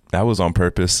 yep, that was on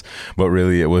purpose, but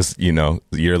really it was,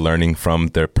 you're learning from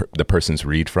the person's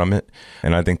read from it.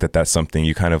 And I think that that's something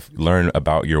you kind of learn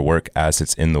about your work as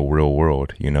it's in the real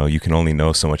world. You can only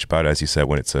know so much about it, as you said,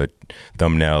 when it's a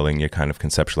thumbnail and you're kind of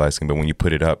conceptualizing, but when you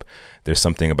put it up, there's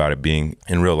something about it being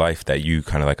in real life that you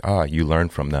kind of like, you learn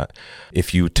from that.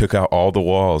 If you took out all the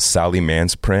walls, Sally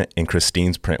Mann's print and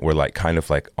Christine's print were like kind of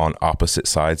like on opposite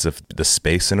sides of the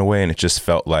space in a way. And it just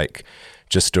felt like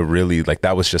just to really like,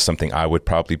 that was just something I would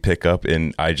probably pick up.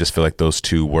 And I just feel like those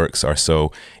two works are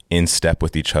so in step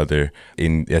with each other.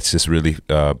 And it's just really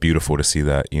beautiful to see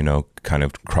that, kind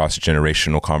of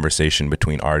cross-generational conversation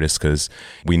between artists, because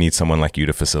we need someone like you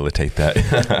to facilitate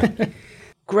that.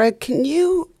 Greg, can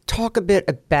you talk a bit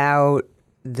about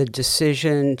the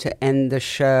decision to end the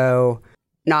show,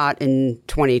 not in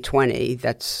 2020,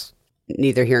 that's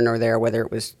neither here nor there, whether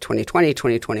it was 2020,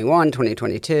 2021,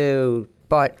 2022,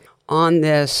 but on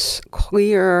this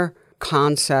clear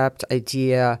concept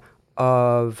idea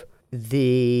of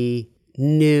the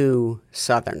new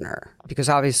Southerner, because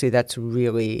obviously that's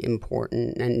really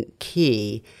important and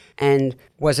key. And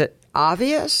was it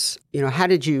obvious? How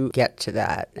did you get to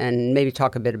that? And maybe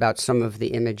talk a bit about some of the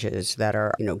images that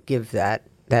are, give that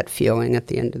feeling at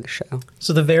the end of the show.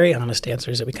 So the very honest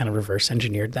answer is that we kind of reverse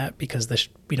engineered that, because the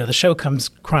show comes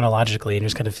chronologically, and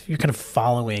you're kind of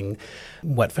following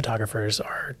what photographers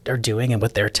are doing and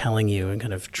what they're telling you, and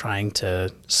kind of trying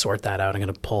to sort that out and kind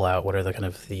of pull out what are the kind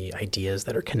of the ideas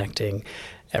that are connecting.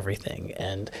 everything.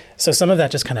 And so some of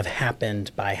that just kind of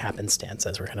happened by happenstance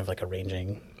as we're kind of like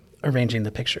arranging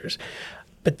the pictures.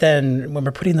 But then when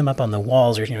we're putting them up on the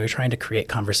walls, or, you're trying to create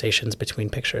conversations between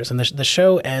pictures. And the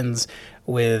show ends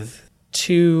with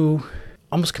two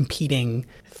almost competing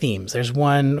themes. There's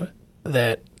one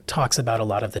that talks about a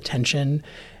lot of the tension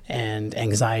and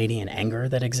anxiety and anger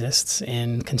that exists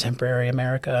in contemporary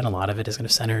America. And a lot of it is kind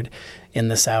of centered in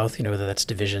the South, whether that's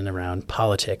division around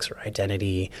politics or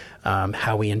identity,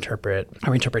 how we interpret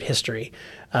history.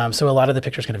 So a lot of the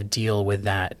pictures kind of deal with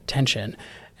that tension.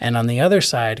 And on the other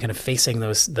side, kind of facing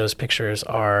those pictures,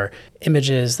 are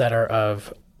images that are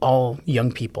of all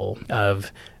young people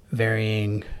of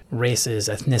varying races,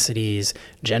 ethnicities,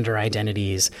 gender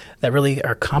identities, that really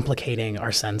are complicating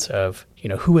our sense of,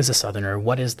 who is a Southerner,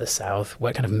 what is the South,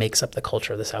 what kind of makes up the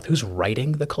culture of the South, who's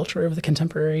writing the culture of the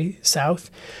contemporary South,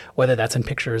 whether that's in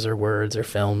pictures or words or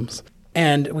films.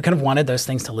 And we kind of wanted those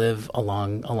things to live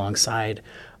alongside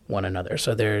one another.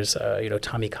 So there's,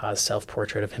 Tommy Kah's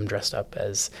self-portrait of him dressed up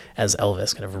as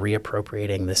Elvis, kind of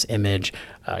reappropriating this image,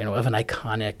 of an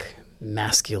iconic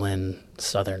masculine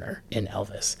Southerner in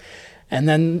Elvis. And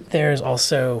then there's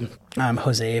also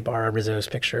Jose Ibarra-Rizzo's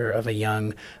picture of a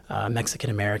young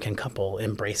Mexican-American couple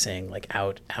embracing, like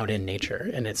out in nature.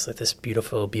 And it's like this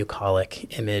beautiful,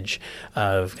 bucolic image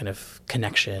of kind of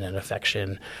connection and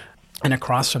affection. And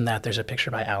across from that, there's a picture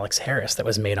by Alex Harris that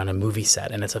was made on a movie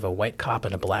set, and it's of a white cop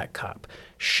and a black cop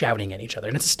shouting at each other.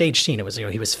 And it's a stage scene. It was,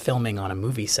 he was filming on a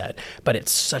movie set, but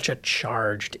it's such a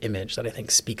charged image that I think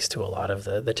speaks to a lot of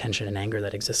the tension and anger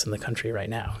that exists in the country right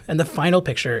now. And the final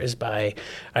picture is by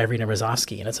Irina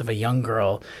Rozovsky, and it's of a young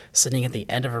girl sitting at the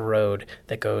end of a road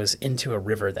that goes into a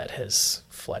river that has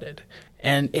flooded.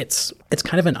 And it's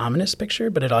kind of an ominous picture,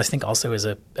 but it I think also is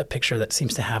a picture that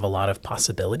seems to have a lot of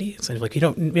possibility. So like we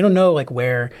don't know like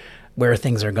where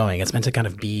things are going. It's meant to kind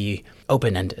of be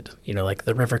open-ended. Like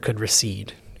the river could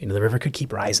recede. The river could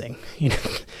keep rising.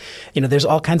 There's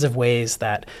all kinds of ways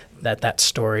that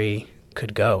story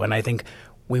could go. And I think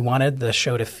we wanted the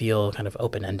show to feel kind of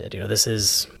open-ended. This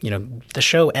is, the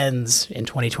show ends in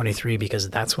 2023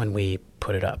 because that's when we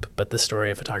put it up. But the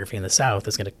story of photography in the South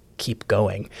is going to keep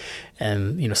going.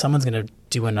 And, someone's going to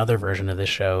do another version of this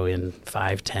show in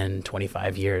 5, 10,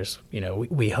 25 years,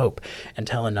 we hope, and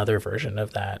tell another version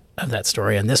of that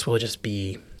story. And this will just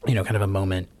be, kind of a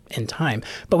moment in time.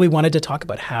 But we wanted to talk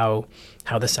about how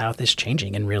the South is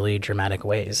changing in really dramatic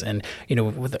ways. And,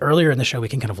 earlier in the show, we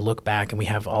can kind of look back and we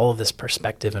have all of this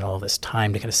perspective and all of this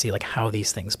time to kind of see like how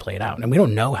these things played out. And we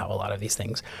don't know how a lot of these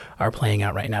things are playing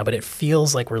out right now, but it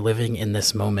feels like we're living in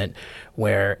this moment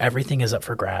where everything is up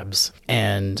for grabs.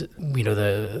 And,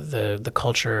 the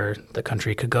culture, the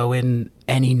country could go in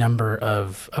any number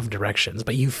of directions.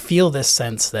 But you feel this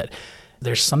sense that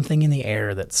there's something in the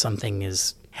air, that something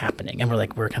is happening, and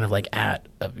we're kind of like at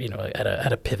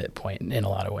a pivot point in a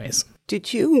lot of ways.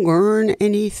 Did you learn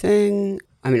anything?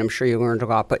 I mean, I'm sure you learned a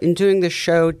lot, but in doing this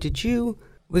show,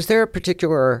 was there a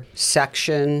particular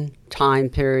section, time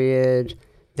period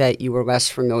that you were less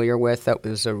familiar with that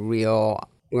was a real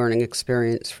learning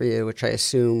experience for you, which I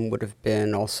assume would have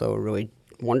been also a really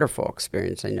wonderful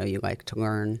experience? I know you like to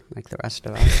learn like the rest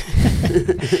of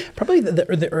us. Probably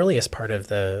the earliest part of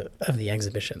the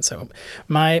exhibition. So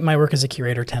my work as a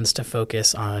curator tends to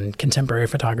focus on contemporary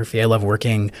photography. I love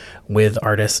working with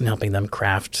artists and helping them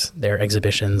craft their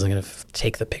exhibitions and kind of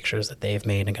take the pictures that they've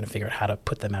made and kind of figure out how to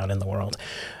put them out in the world.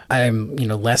 I'm,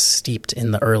 less steeped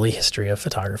in the early history of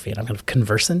photography, and I'm kind of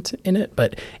conversant in it,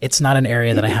 but it's not an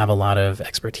area that I have a lot of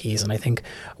expertise. And I think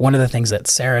one of the things that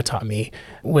Sarah taught me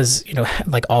was,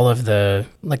 like all of the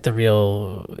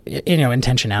real,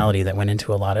 intentionality that went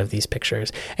into a lot of these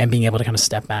pictures, and being able to kind of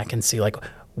step back and see like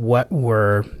what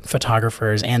were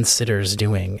photographers and sitters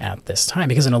doing at this time.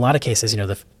 Because in a lot of cases,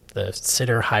 the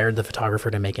sitter hired the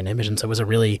photographer to make an image, and so it was a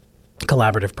really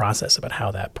collaborative process about how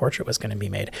that portrait was going to be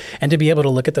made. And to be able to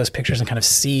look at those pictures and kind of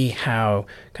see how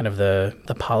kind of the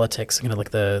politics, like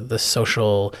the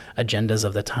social agendas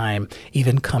of the time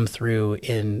even come through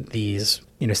in these,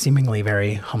 seemingly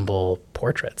very humble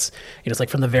portraits. It's like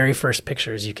from the very first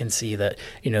pictures, you can see that,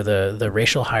 the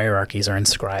racial hierarchies are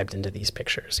inscribed into these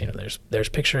pictures. There's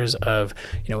pictures of,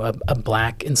 a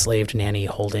black enslaved nanny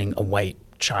holding a white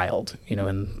child,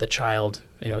 and the child,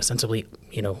 ostensibly,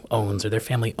 owns, or their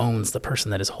family owns the person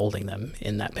that is holding them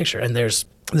in that picture. And there's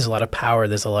a lot of power,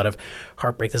 there's a lot of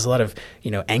heartbreak, there's a lot of,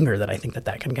 anger that I think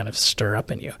that can kind of stir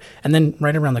up in you. And then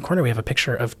right around the corner, we have a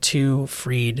picture of two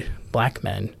freed black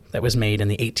men that was made in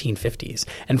the 1850s.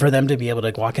 And for them to be able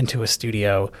to walk into a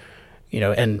studio,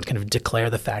 and kind of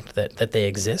declare the fact that they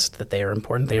exist, that they are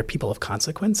important, they are people of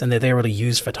consequence, and that they were able to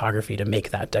use photography to make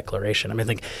that declaration. I mean, I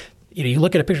think you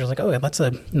look at a picture, it's like, oh, that's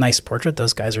a nice portrait.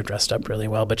 Those guys are dressed up really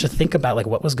well. But just think about like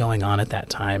what was going on at that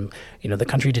time. The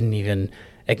country didn't even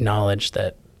acknowledge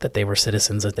that they were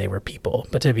citizens, that they were people.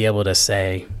 But to be able to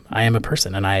say, I am a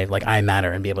person and I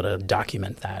matter, and be able to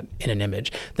document that in an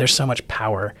image, there's so much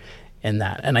power in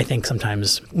that. And I think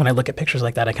sometimes when I look at pictures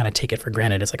like that, I kind of take it for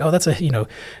granted. It's like, oh, that's a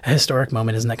historic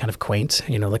moment. Isn't that kind of quaint?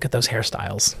 Look at those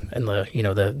hairstyles and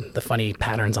the funny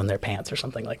patterns on their pants or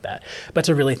something like that. But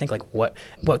to really think like what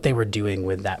they were doing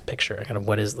with that picture, kind of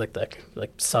what is like the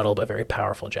subtle but very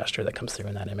powerful gesture that comes through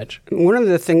in that image. One of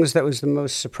the things that was the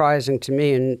most surprising to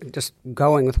me, and just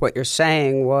going with what you're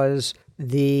saying, was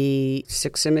the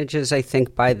 6 images, I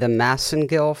think, by the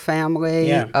Massengill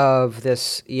family of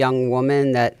this young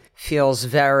woman that feels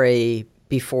very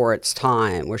before its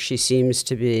time, where she seems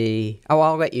to be. Oh,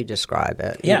 I'll let you describe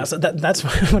it. Yeah, so that's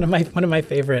one of my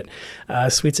favorite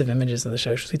suites of images in the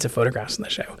show, suites of photographs in the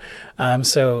show.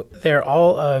 So they're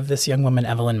all of this young woman,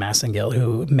 Evelyn Massengill,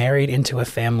 who married into a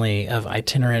family of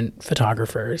itinerant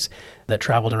photographers that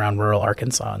traveled around rural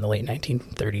Arkansas in the late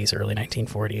 1930s, early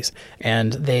 1940s.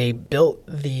 And they built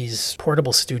these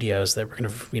portable studios that were kind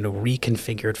of,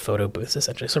 reconfigured photo booths,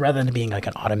 essentially. So rather than being like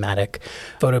an automatic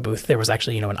photo booth, there was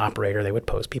actually, an operator. They would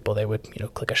pose people. They would,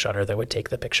 click a shutter. They would take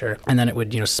the picture. And then it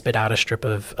would, spit out a strip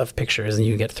of pictures, and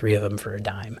you get 3 of them for a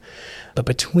dime. But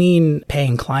between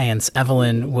paying clients,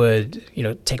 Evelyn would,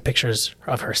 take pictures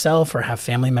of herself or have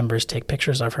family members take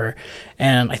pictures of her.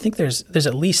 And I think there's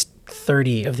at least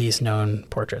 30 of these known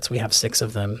portraits. We have 6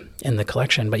 of them in the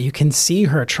collection, but you can see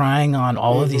her trying on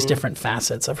all of these different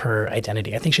facets of her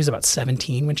identity. I think she's about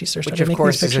 17 when she started making these pictures. Which, of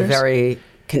course, is a very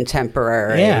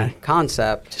contemporary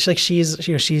concept.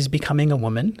 She's becoming a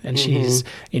woman, and she's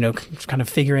kind of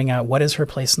figuring out what is her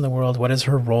place in the world, what is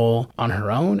her role on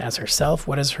her own as herself,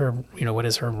 what is her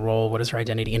role, what is her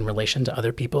identity in relation to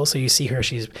other people. So you see her,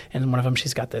 in one of them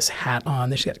she's got this hat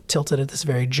on, she's got tilted at this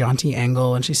very jaunty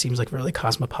angle, and she seems like really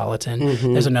cosmopolitan.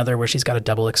 There's another where she's got a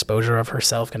double exposure of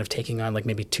herself, kind of taking on like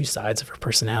maybe 2 sides of her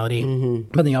personality.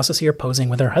 But then you also see her posing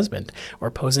with her husband,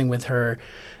 or posing with her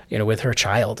with her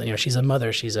child. And, she's a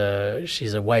mother, she's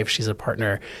a wife, she's a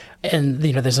partner. And,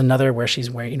 there's another where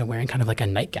she's wearing kind of like a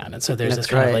nightgown. And so there's this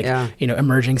kind of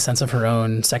emerging sense of her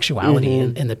own sexuality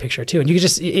in the picture too. And you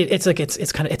just,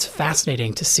 it's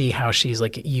fascinating to see how she's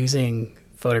like using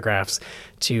photographs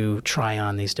to try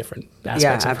on these different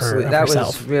aspects of her, of that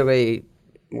herself. Was really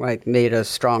made a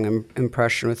strong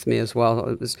impression with me as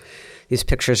well. These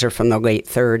pictures are from the late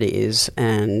 30s,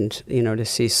 and, to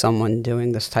see someone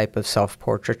doing this type of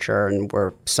self-portraiture, and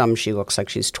where some she looks like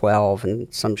she's 12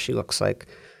 and some she looks like,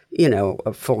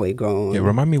 a fully grown. Yeah,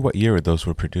 remind me what year those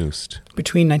were produced.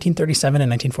 Between 1937 and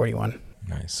 1941.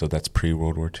 Nice. So that's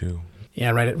pre-World War II. Yeah,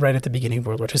 right at the beginning of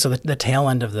World War II. So the tail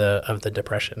end of the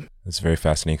Depression. It's very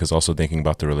fascinating, because also thinking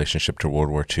about the relationship to World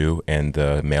War II and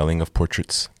the mailing of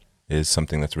portraits is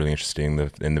something that's really interesting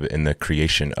in the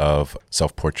creation of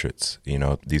self-portraits.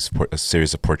 A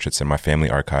series of portraits in my family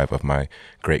archive of my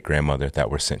great-grandmother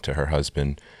that were sent to her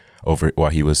husband while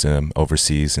he was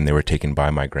overseas, and they were taken by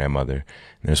my grandmother.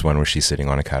 And there's one where she's sitting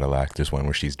on a Cadillac. There's one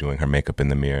where she's doing her makeup in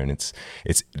the mirror, and it's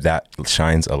that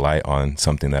shines a light on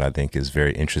something that I think is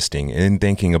very interesting. And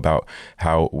thinking about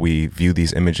how we view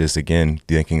these images, again,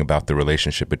 thinking about the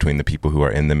relationship between the people who are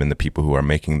in them and the people who are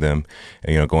making them.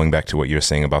 And, going back to what you're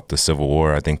saying about the Civil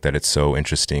War, I think that it's so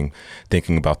interesting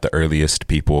thinking about the earliest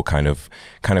people kind of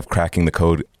cracking the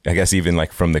code. I guess even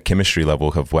like from the chemistry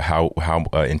level of how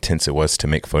intense it was to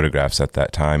make photographs at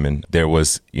that time. And there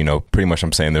was, pretty much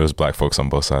I'm saying there was black folks on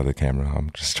both sides of the camera.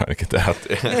 I'm just trying to get that out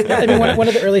there. Yeah, I mean, one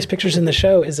of the earliest pictures in the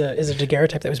show is a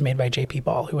daguerreotype that was made by J.P.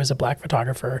 Ball, who was a black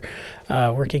photographer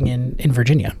working in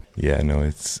Virginia. Yeah, no,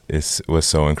 it was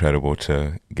so incredible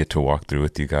to get to walk through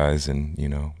with you guys and,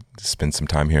 spend some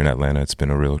time here in Atlanta. It's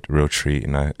been a real treat.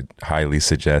 And I highly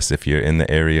suggest, if you're in the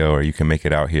area or you can make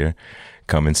it out here,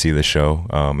 come and see the show.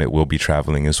 It will be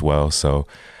traveling as well. So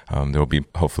there will be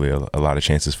hopefully a lot of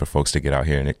chances for folks to get out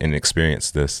here and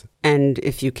experience this. And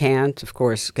if you can't, of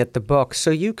course, get the book. So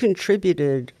you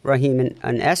contributed, Rahim,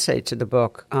 an essay to the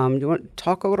book. Do you want to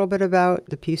talk a little bit about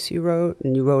the piece you wrote?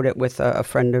 And you wrote it with a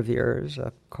friend of yours,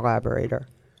 a collaborator.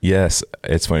 Yes.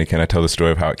 It's funny. Can I tell the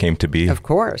story of how it came to be? Of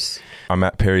course. I'm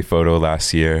at Perry Photo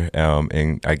last year,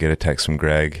 and I get a text from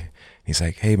Greg. He's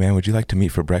like, "Hey, man, would you like to meet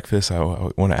for breakfast? I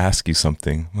want to ask you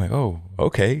something." I'm like, "Oh,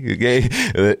 okay.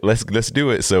 Let's do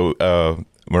it." So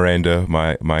Miranda,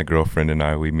 my girlfriend, and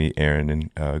I, we meet Aaron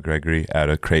and Gregory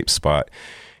at a crepe spot,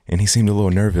 and he seemed a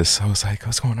little nervous. I was like,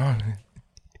 "What's going on?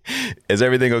 Is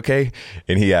everything okay?"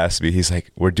 And he asked me, he's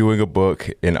like, "We're doing a book,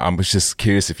 and I was just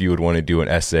curious if you would want to do an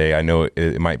essay. I know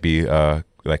it might be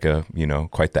like a,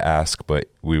 quite the ask, but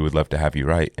we would love to have you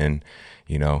write. And,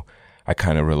 I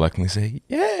kind of reluctantly say,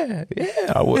 yeah,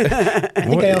 I would. I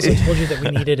think I also told you that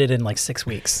we needed it in like 6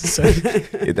 weeks. So.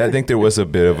 I think there was a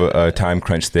bit of a time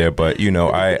crunch there, but,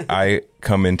 I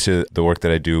come into the work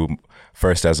that I do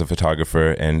first as a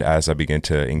photographer, and as I begin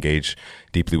to engage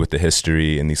deeply with the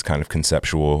history and these kind of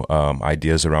conceptual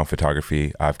ideas around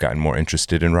photography, I've gotten more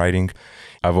interested in writing.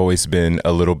 I've always been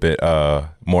a little bit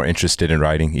more interested in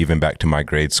writing, even back to my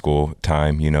grade school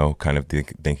time, kind of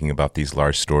thinking about these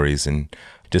large stories, and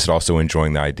just also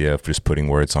enjoying the idea of just putting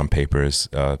words on paper is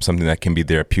something that can be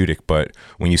therapeutic. But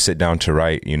when you sit down to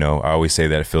write, I always say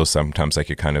that it feels sometimes like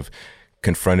you're kind of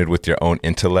confronted with your own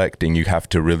intellect, and you have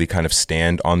to really kind of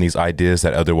stand on these ideas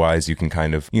that otherwise you can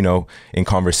kind of, in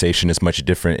conversation is much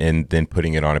different than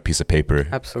putting it on a piece of paper.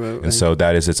 Absolutely. And so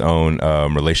that is its own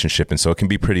relationship. And so it can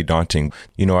be pretty daunting.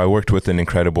 I worked with an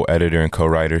incredible editor and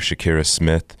co-writer, Shakira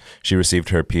Smith. She received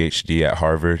her PhD at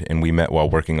Harvard, and we met while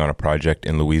working on a project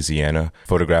in Louisiana,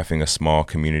 photographing a small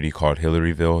community called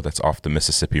Hillaryville that's off the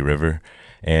Mississippi River.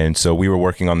 And so we were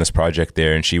working on this project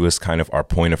there, and she was kind of our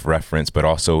point of reference, but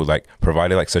also like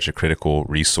provided like such a critical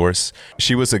resource.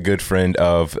 She was a good friend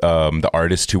of the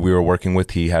artist who we were working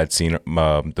with. He had seen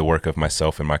the work of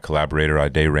myself and my collaborator,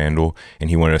 Ade Randall,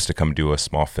 and he wanted us to come do a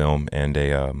small film and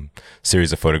a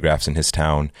series of photographs in his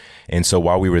town. And so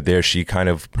while we were there, she kind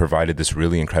of provided this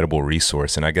really incredible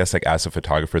resource. And I guess like as a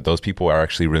photographer, those people are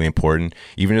actually really important,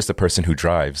 even just the person who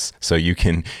drives. So you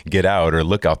can get out or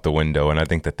look out the window. And I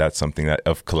think that that's something that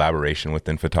of collaboration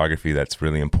within photography that's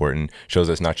really important. Shows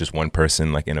us not just one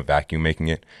person like in a vacuum making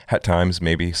it. At times,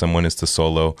 maybe someone is the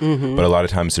solo, but a lot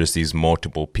of times there's these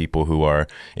multiple people who are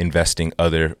investing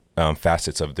other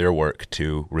facets of their work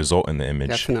to result in the image.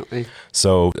 Definitely.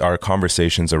 So our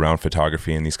conversations around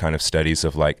photography and these kind of studies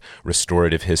of like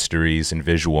restorative histories and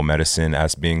visual medicine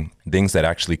as being things that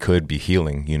actually could be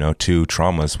healing, to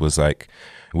traumas was like,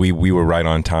 we were right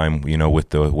on time, with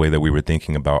the way that we were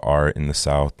thinking about art in the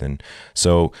South. And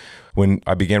so when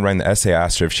I began writing the essay, I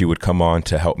asked her if she would come on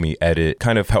to help me edit,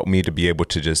 kind of help me to be able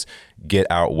to just get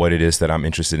out what it is that I'm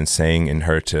interested in saying, and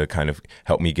her to kind of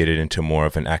help me get it into more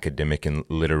of an academic and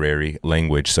literary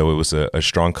language. So it was a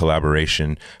strong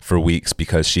collaboration for weeks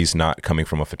because she's not coming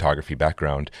from a photography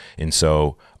background. And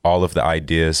so all of the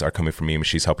ideas are coming from me, and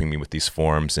she's helping me with these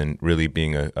forms and really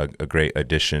being a great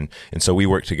addition. And so we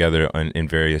work together in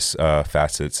various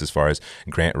facets as far as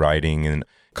grant writing and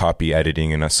copy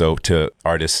editing. And so to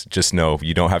artists, just know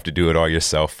you don't have to do it all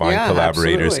yourself. Find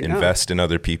collaborators, invest in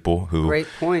other people who, great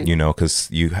point. Because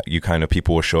you kind of,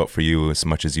 people will show up for you as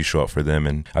much as you show up for them.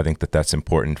 And I think that that's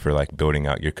important for like building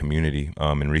out your community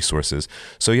and resources.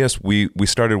 So yes, we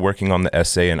started working on the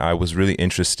essay, and I was really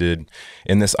interested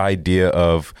in this idea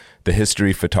of the history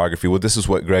of photography. Well, this is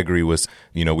what Gregory was,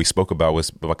 we spoke about,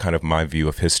 was kind of my view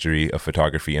of history of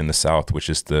photography in the South, which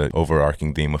is the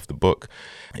overarching theme of the book.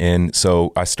 And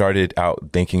so I started out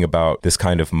thinking about this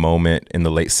kind of moment in the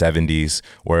late 70s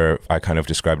where I kind of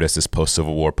described it as this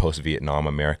post-Civil War, post-Vietnam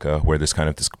America, where there's kind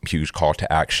of this huge call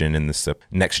to action, and this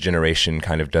next generation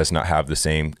kind of does not have the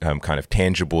same kind of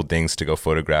tangible things to go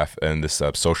photograph in this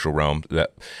social realm.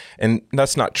 And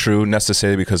that's not true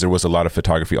necessarily, because there was a lot of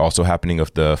photography also happening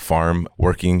of the farm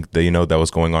working, that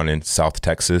was going on in South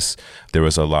Texas. There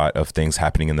was a lot of things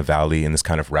happening in the valley and this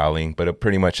kind of rallying, but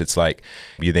pretty much it's like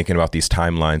you're thinking about these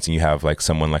timelines, and you have like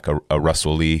someone like a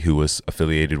Russell Lee who was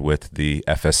affiliated with the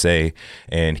FSA,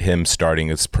 and him starting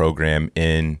this program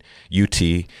in UT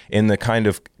in the kind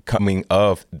of coming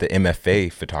of the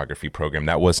MFA photography program.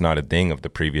 That was not a thing of the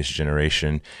previous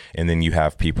generation. And then you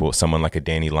have someone like a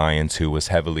Danny Lyons, who was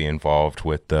heavily involved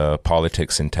with the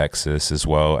politics in Texas as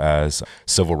well as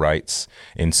civil rights.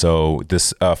 And so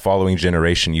this following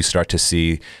generation, you start to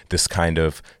see this kind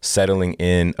of settling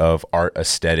in of art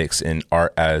aesthetics and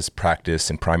art as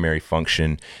practice and primary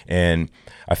function. And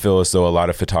I feel as though a lot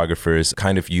of photographers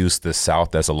kind of use the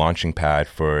South as a launching pad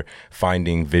for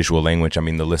finding visual language. I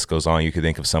mean, the list goes on. You could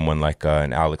think of someone like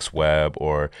an Alex Webb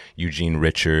or Eugene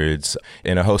Richards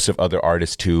and a host of other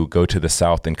artists who go to the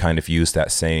South and kind of use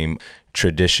that same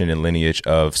tradition and lineage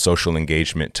of social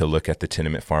engagement to look at the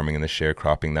tenement farming and the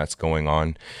sharecropping that's going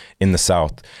on in the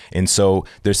South. And so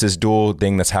there's this dual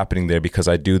thing that's happening there, because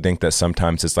I do think that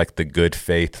sometimes it's like the good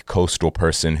faith coastal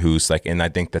person who's like, and I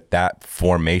think that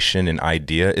formation and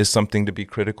idea is something to be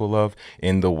critical of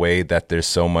in the way that there's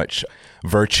so much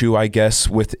virtue, I guess,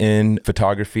 within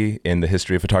photography, in the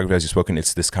history of photography, as you've spoken.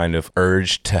 It's this kind of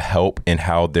urge to help, and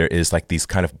how there is like these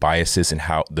kind of biases in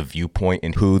how the viewpoint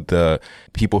and who the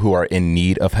people who are in in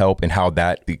need of help, and how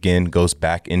that again goes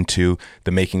back into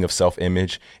the making of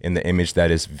self-image and the image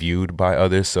that is viewed by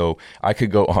others. So I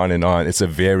could go on and on. It's a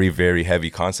very, very heavy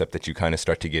concept that you kind of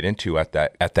start to get into at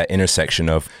that intersection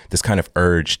of this kind of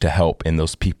urge to help in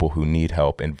those people who need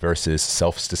help and versus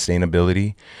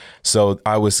self-sustainability. So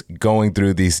I was going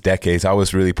through these decades. I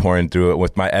was really pouring through it.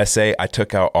 With my essay, I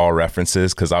took out all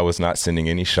references because I was not sending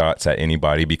any shots at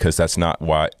anybody, because that's not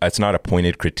a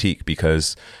pointed critique,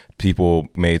 because people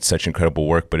made such incredible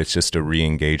work, but it's just a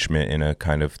re-engagement in a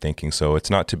kind of thinking. So it's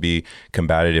not to be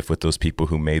combative with those people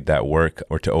who made that work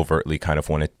or to overtly kind of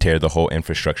want to tear the whole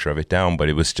infrastructure of it down, but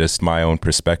it was just my own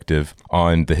perspective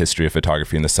on the history of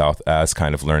photography in the South, as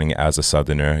kind of learning as a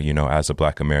Southerner, as a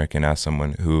Black American, as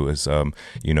someone who is,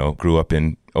 grew up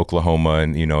in Oklahoma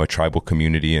and, a tribal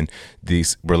community, and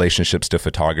these relationships to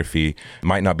photography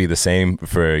might not be the same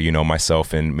for,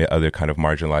 myself and other kind of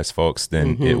marginalized folks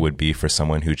than it would be for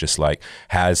someone who just like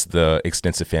has the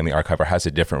extensive family archive or has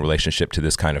a different relationship to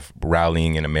this kind of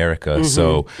rallying in America.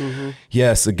 So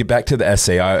yes, get back to the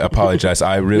essay. I apologize.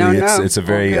 I really, it's a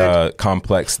very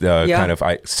complex kind of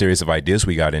series of ideas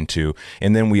we got into.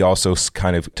 And then we also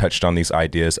kind of touched on these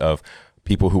ideas of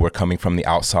people who were coming from the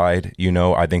outside.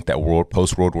 I think that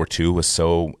post-World War II was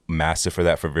so massive for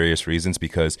that for various reasons,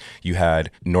 because you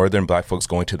had Northern Black folks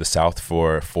going to the South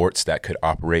for forts that could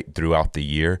operate throughout the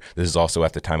year. This is also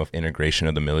at the time of integration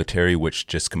of the military, which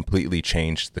just completely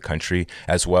changed the country,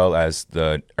 as well as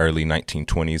the early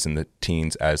 1920s and the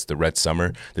teens as the Red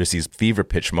Summer. There's these fever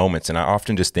pitch moments. And I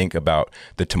often just think about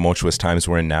the tumultuous times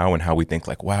we're in now and how we think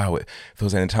like, wow,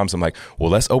 those end times. I'm like,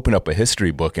 well, let's open up a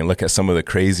history book and look at some of the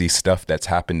crazy stuff that's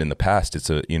happened in the past. It's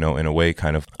in a way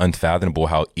kind of unfathomable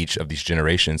how each of these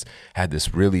generations had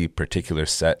this really particular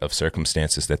set of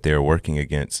circumstances that they're working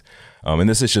against. And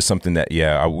this is just something that,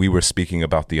 we were speaking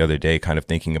about the other day, kind of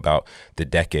thinking about the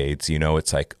decades.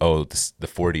 It's like, the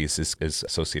 40s is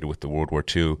associated with the World War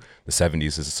II. The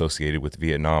 70s is associated with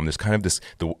Vietnam. There's kind of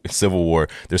the Civil War.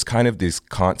 There's kind of these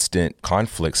constant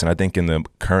conflicts. And I think in the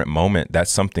current moment,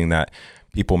 that's something that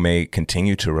people may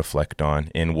continue to reflect on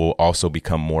and will also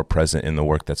become more present in the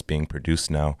work that's being produced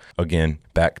now. Again,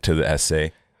 back to the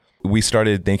essay. We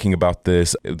started thinking about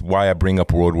this. Why I bring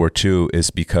up World War II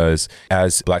is because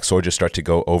as Black soldiers start to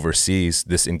go overseas,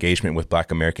 this engagement with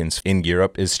Black Americans in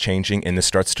Europe is changing, and this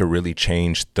starts to really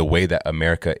change the way that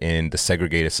America in the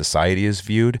segregated society is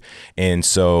viewed. And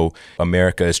so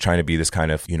America is trying to be this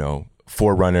kind of,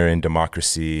 forerunner in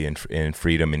democracy and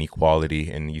freedom and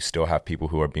equality, and you still have people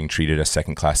who are being treated as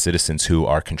second-class citizens who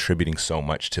are contributing so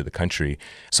much to the country.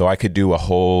 So we could do a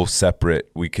whole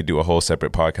separate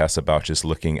podcast about just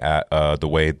looking at the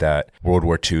way that World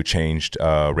War II changed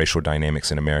racial dynamics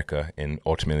in America and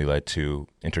ultimately led to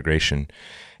integration.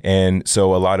 And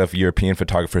so a lot of European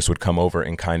photographers would come over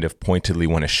and kind of pointedly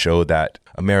want to show that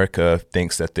America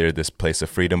thinks that they're this place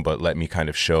of freedom, but let me kind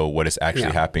of show what is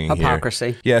actually happening here.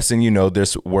 Hypocrisy. Yes, and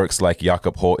there's works like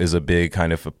Jakob Holt is a big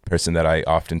kind of a person that I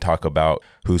often talk about,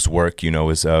 whose work,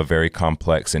 is very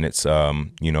complex in its,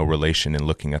 relation and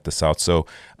looking at the South. So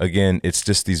again, it's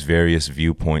just these various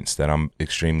viewpoints that I'm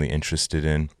extremely interested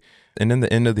in. And in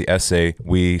the end of the essay,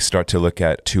 we start to look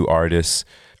at two artists,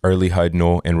 Early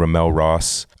Hudnall and Ramel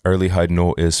Ross. Early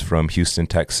Hudnall is from Houston,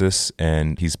 Texas,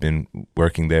 and he's been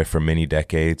working there for many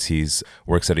decades. He's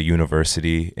works at a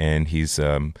university, and he's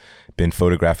been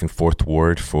photographing Fourth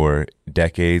Ward for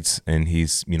decades, and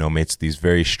he's made these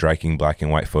very striking black and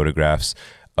white photographs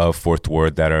of Fourth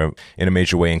Ward that are in a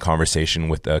major way in conversation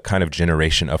with a kind of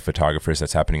generation of photographers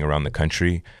that's happening around the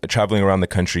country. Traveling around the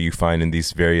country, you find in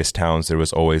these various towns, there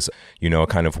was always, a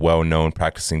kind of well-known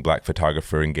practicing Black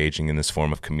photographer engaging in this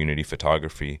form of community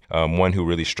photography. One who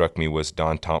really struck me was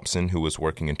Don Thompson, who was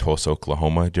working in Tulsa,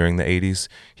 Oklahoma during the 80s.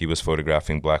 He was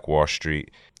photographing Black Wall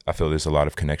Street. I feel there's a lot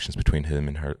of connections between him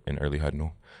and Early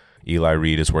Hudnall. Eli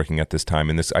Reed is working at this time.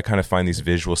 And I kind of find these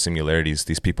visual similarities.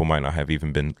 These people might not have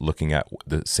even been looking at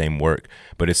the same work,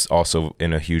 but it's also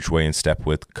in a huge way in step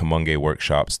with Kamunge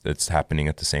workshops that's happening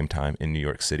at the same time in New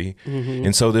York City.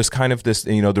 And so there's kind of this,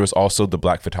 there was also the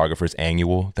Black Photographers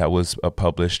Annual that was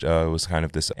published. It was kind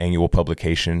of this annual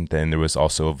publication. Then there was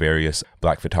also various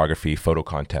Black photography photo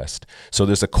contests. So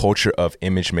there's a culture of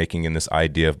image making and this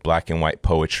idea of black and white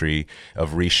poetry,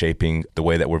 of reshaping the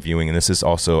way that we're viewing. And this is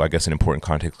also, I guess, an important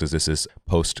context because because this is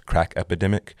post-crack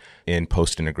epidemic and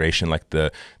post-integration. Like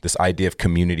this idea of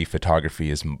community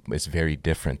photography is very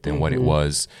different than what it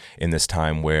was in this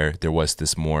time where there was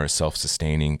this more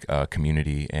self-sustaining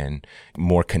community and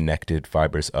more connected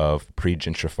fibers of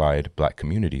pre-gentrified Black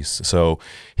communities. So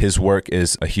his work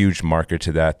is a huge marker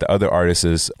to that. The other artist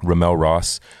is Ramel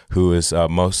Ross, who is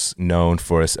most known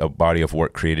for a body of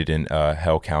work created in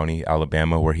Hell County,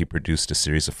 Alabama, where he produced a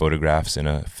series of photographs in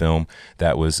a film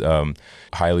that was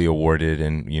highly awarded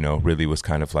and, really was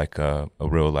kind of like a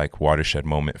real like watershed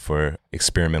moment for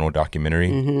experimental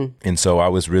documentary. And so I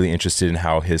was really interested in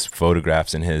how his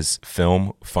photographs and his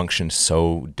film function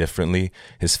so differently.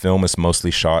 His film is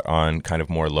mostly shot on kind of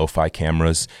more lo-fi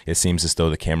cameras. It seems as though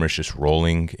the camera is just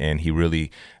rolling, and he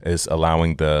really is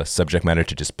allowing the subject matter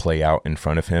to just play out in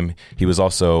front of him. He was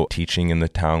also teaching in the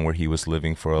town where he was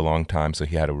living for a long time, so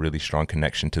he had a really strong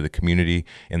connection to the community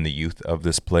and the youth of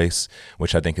this place,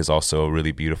 which I think is also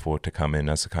really beautiful to come in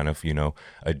as a kind of,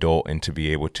 adult and to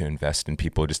be able to invest in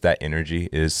people. Just that energy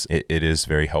is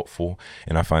very helpful.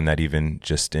 And I find that even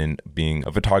just in being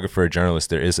a photographer, a journalist,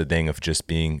 there is a thing of just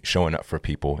showing up for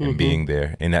people and being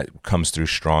there. And that comes through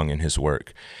strong in his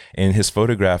work. And his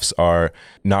photographs are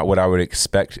not what I would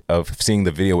expect of seeing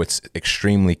the video. It's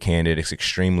extremely candid. It's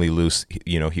extremely loose.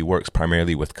 He works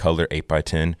primarily with color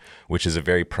 8x10, which is a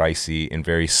very pricey and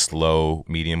very slow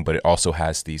medium, but it also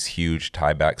has these huge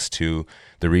tiebacks to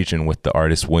the region with the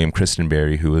artist William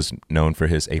Christenberry, who is known for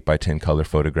his 8x10 color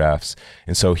photographs.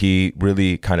 And so he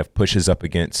really kind of pushes up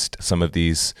against some of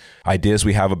these ideas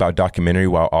we have about documentary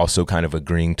while also kind of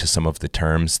agreeing to some of the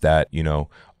terms that,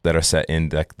 that are set in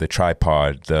the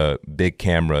tripod, the big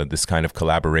camera, this kind of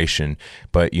collaboration.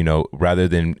 But, rather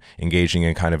than engaging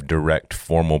in kind of direct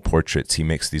formal portraits, he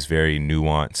makes these very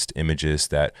nuanced images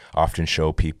that often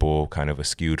show people kind of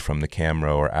askewed from the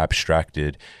camera or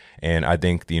abstracted. And I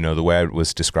think, the way I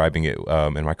was describing it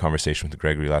in my conversation with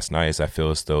Gregory last night is I feel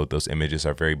as though those images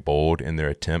are very bold in their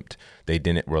attempt. They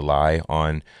didn't rely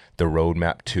on the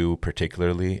roadmap to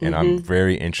particularly. And I'm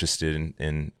very interested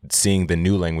in seeing the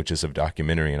new languages of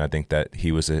documentary. And I think that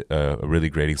he was a really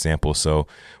great example. So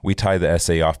we tie the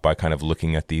essay off by kind of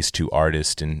looking at these two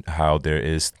artists and how there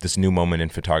is this new moment in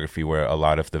photography where a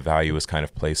lot of the value is kind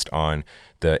of placed on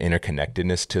the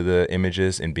interconnectedness to the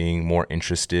images and being more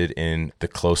interested in the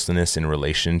closeness in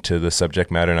relation to the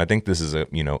subject matter. And I think this is a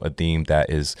theme that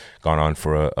has gone on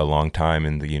for a long time.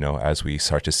 And as we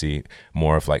start to see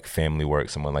more of like family work,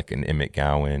 someone like an Emmett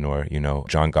Gowan or,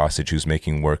 John Gossage, who's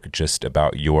making work just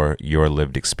about your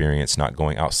lived experience, not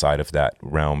going outside of that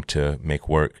realm to make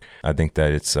work. I think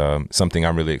that it's something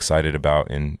I'm really excited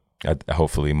about. And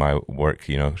hopefully my work,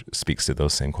 speaks to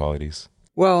those same qualities.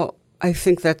 Well, I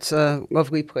think that's a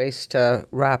lovely place to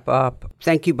wrap up.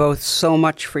 Thank you both so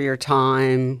much for your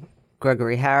time.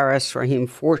 Gregory Harris, Rahim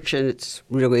Fortune, it's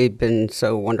really been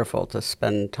so wonderful to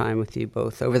spend time with you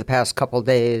both over the past couple of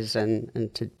days and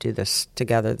to do this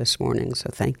together this morning. So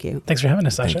thank you. Thanks for having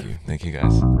us, Sasha. Thank you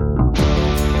guys.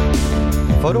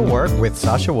 Photo Work with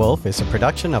Sasha Wolf is a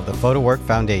production of the Photo Work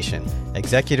Foundation.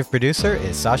 Executive producer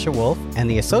is Sasha Wolf, and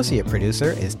the associate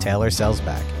producer is Taylor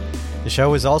Selsback. The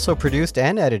show is also produced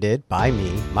and edited by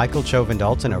me, Michael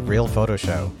Chauvin-Dalton of Real Photo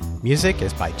Show. Music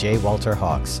is by J. Walter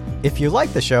Hawks. If you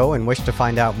like the show and wish to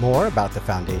find out more about the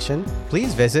Foundation,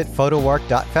 please visit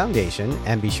photowork.foundation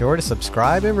and be sure to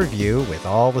subscribe and review with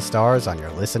all the stars on your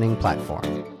listening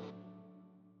platform.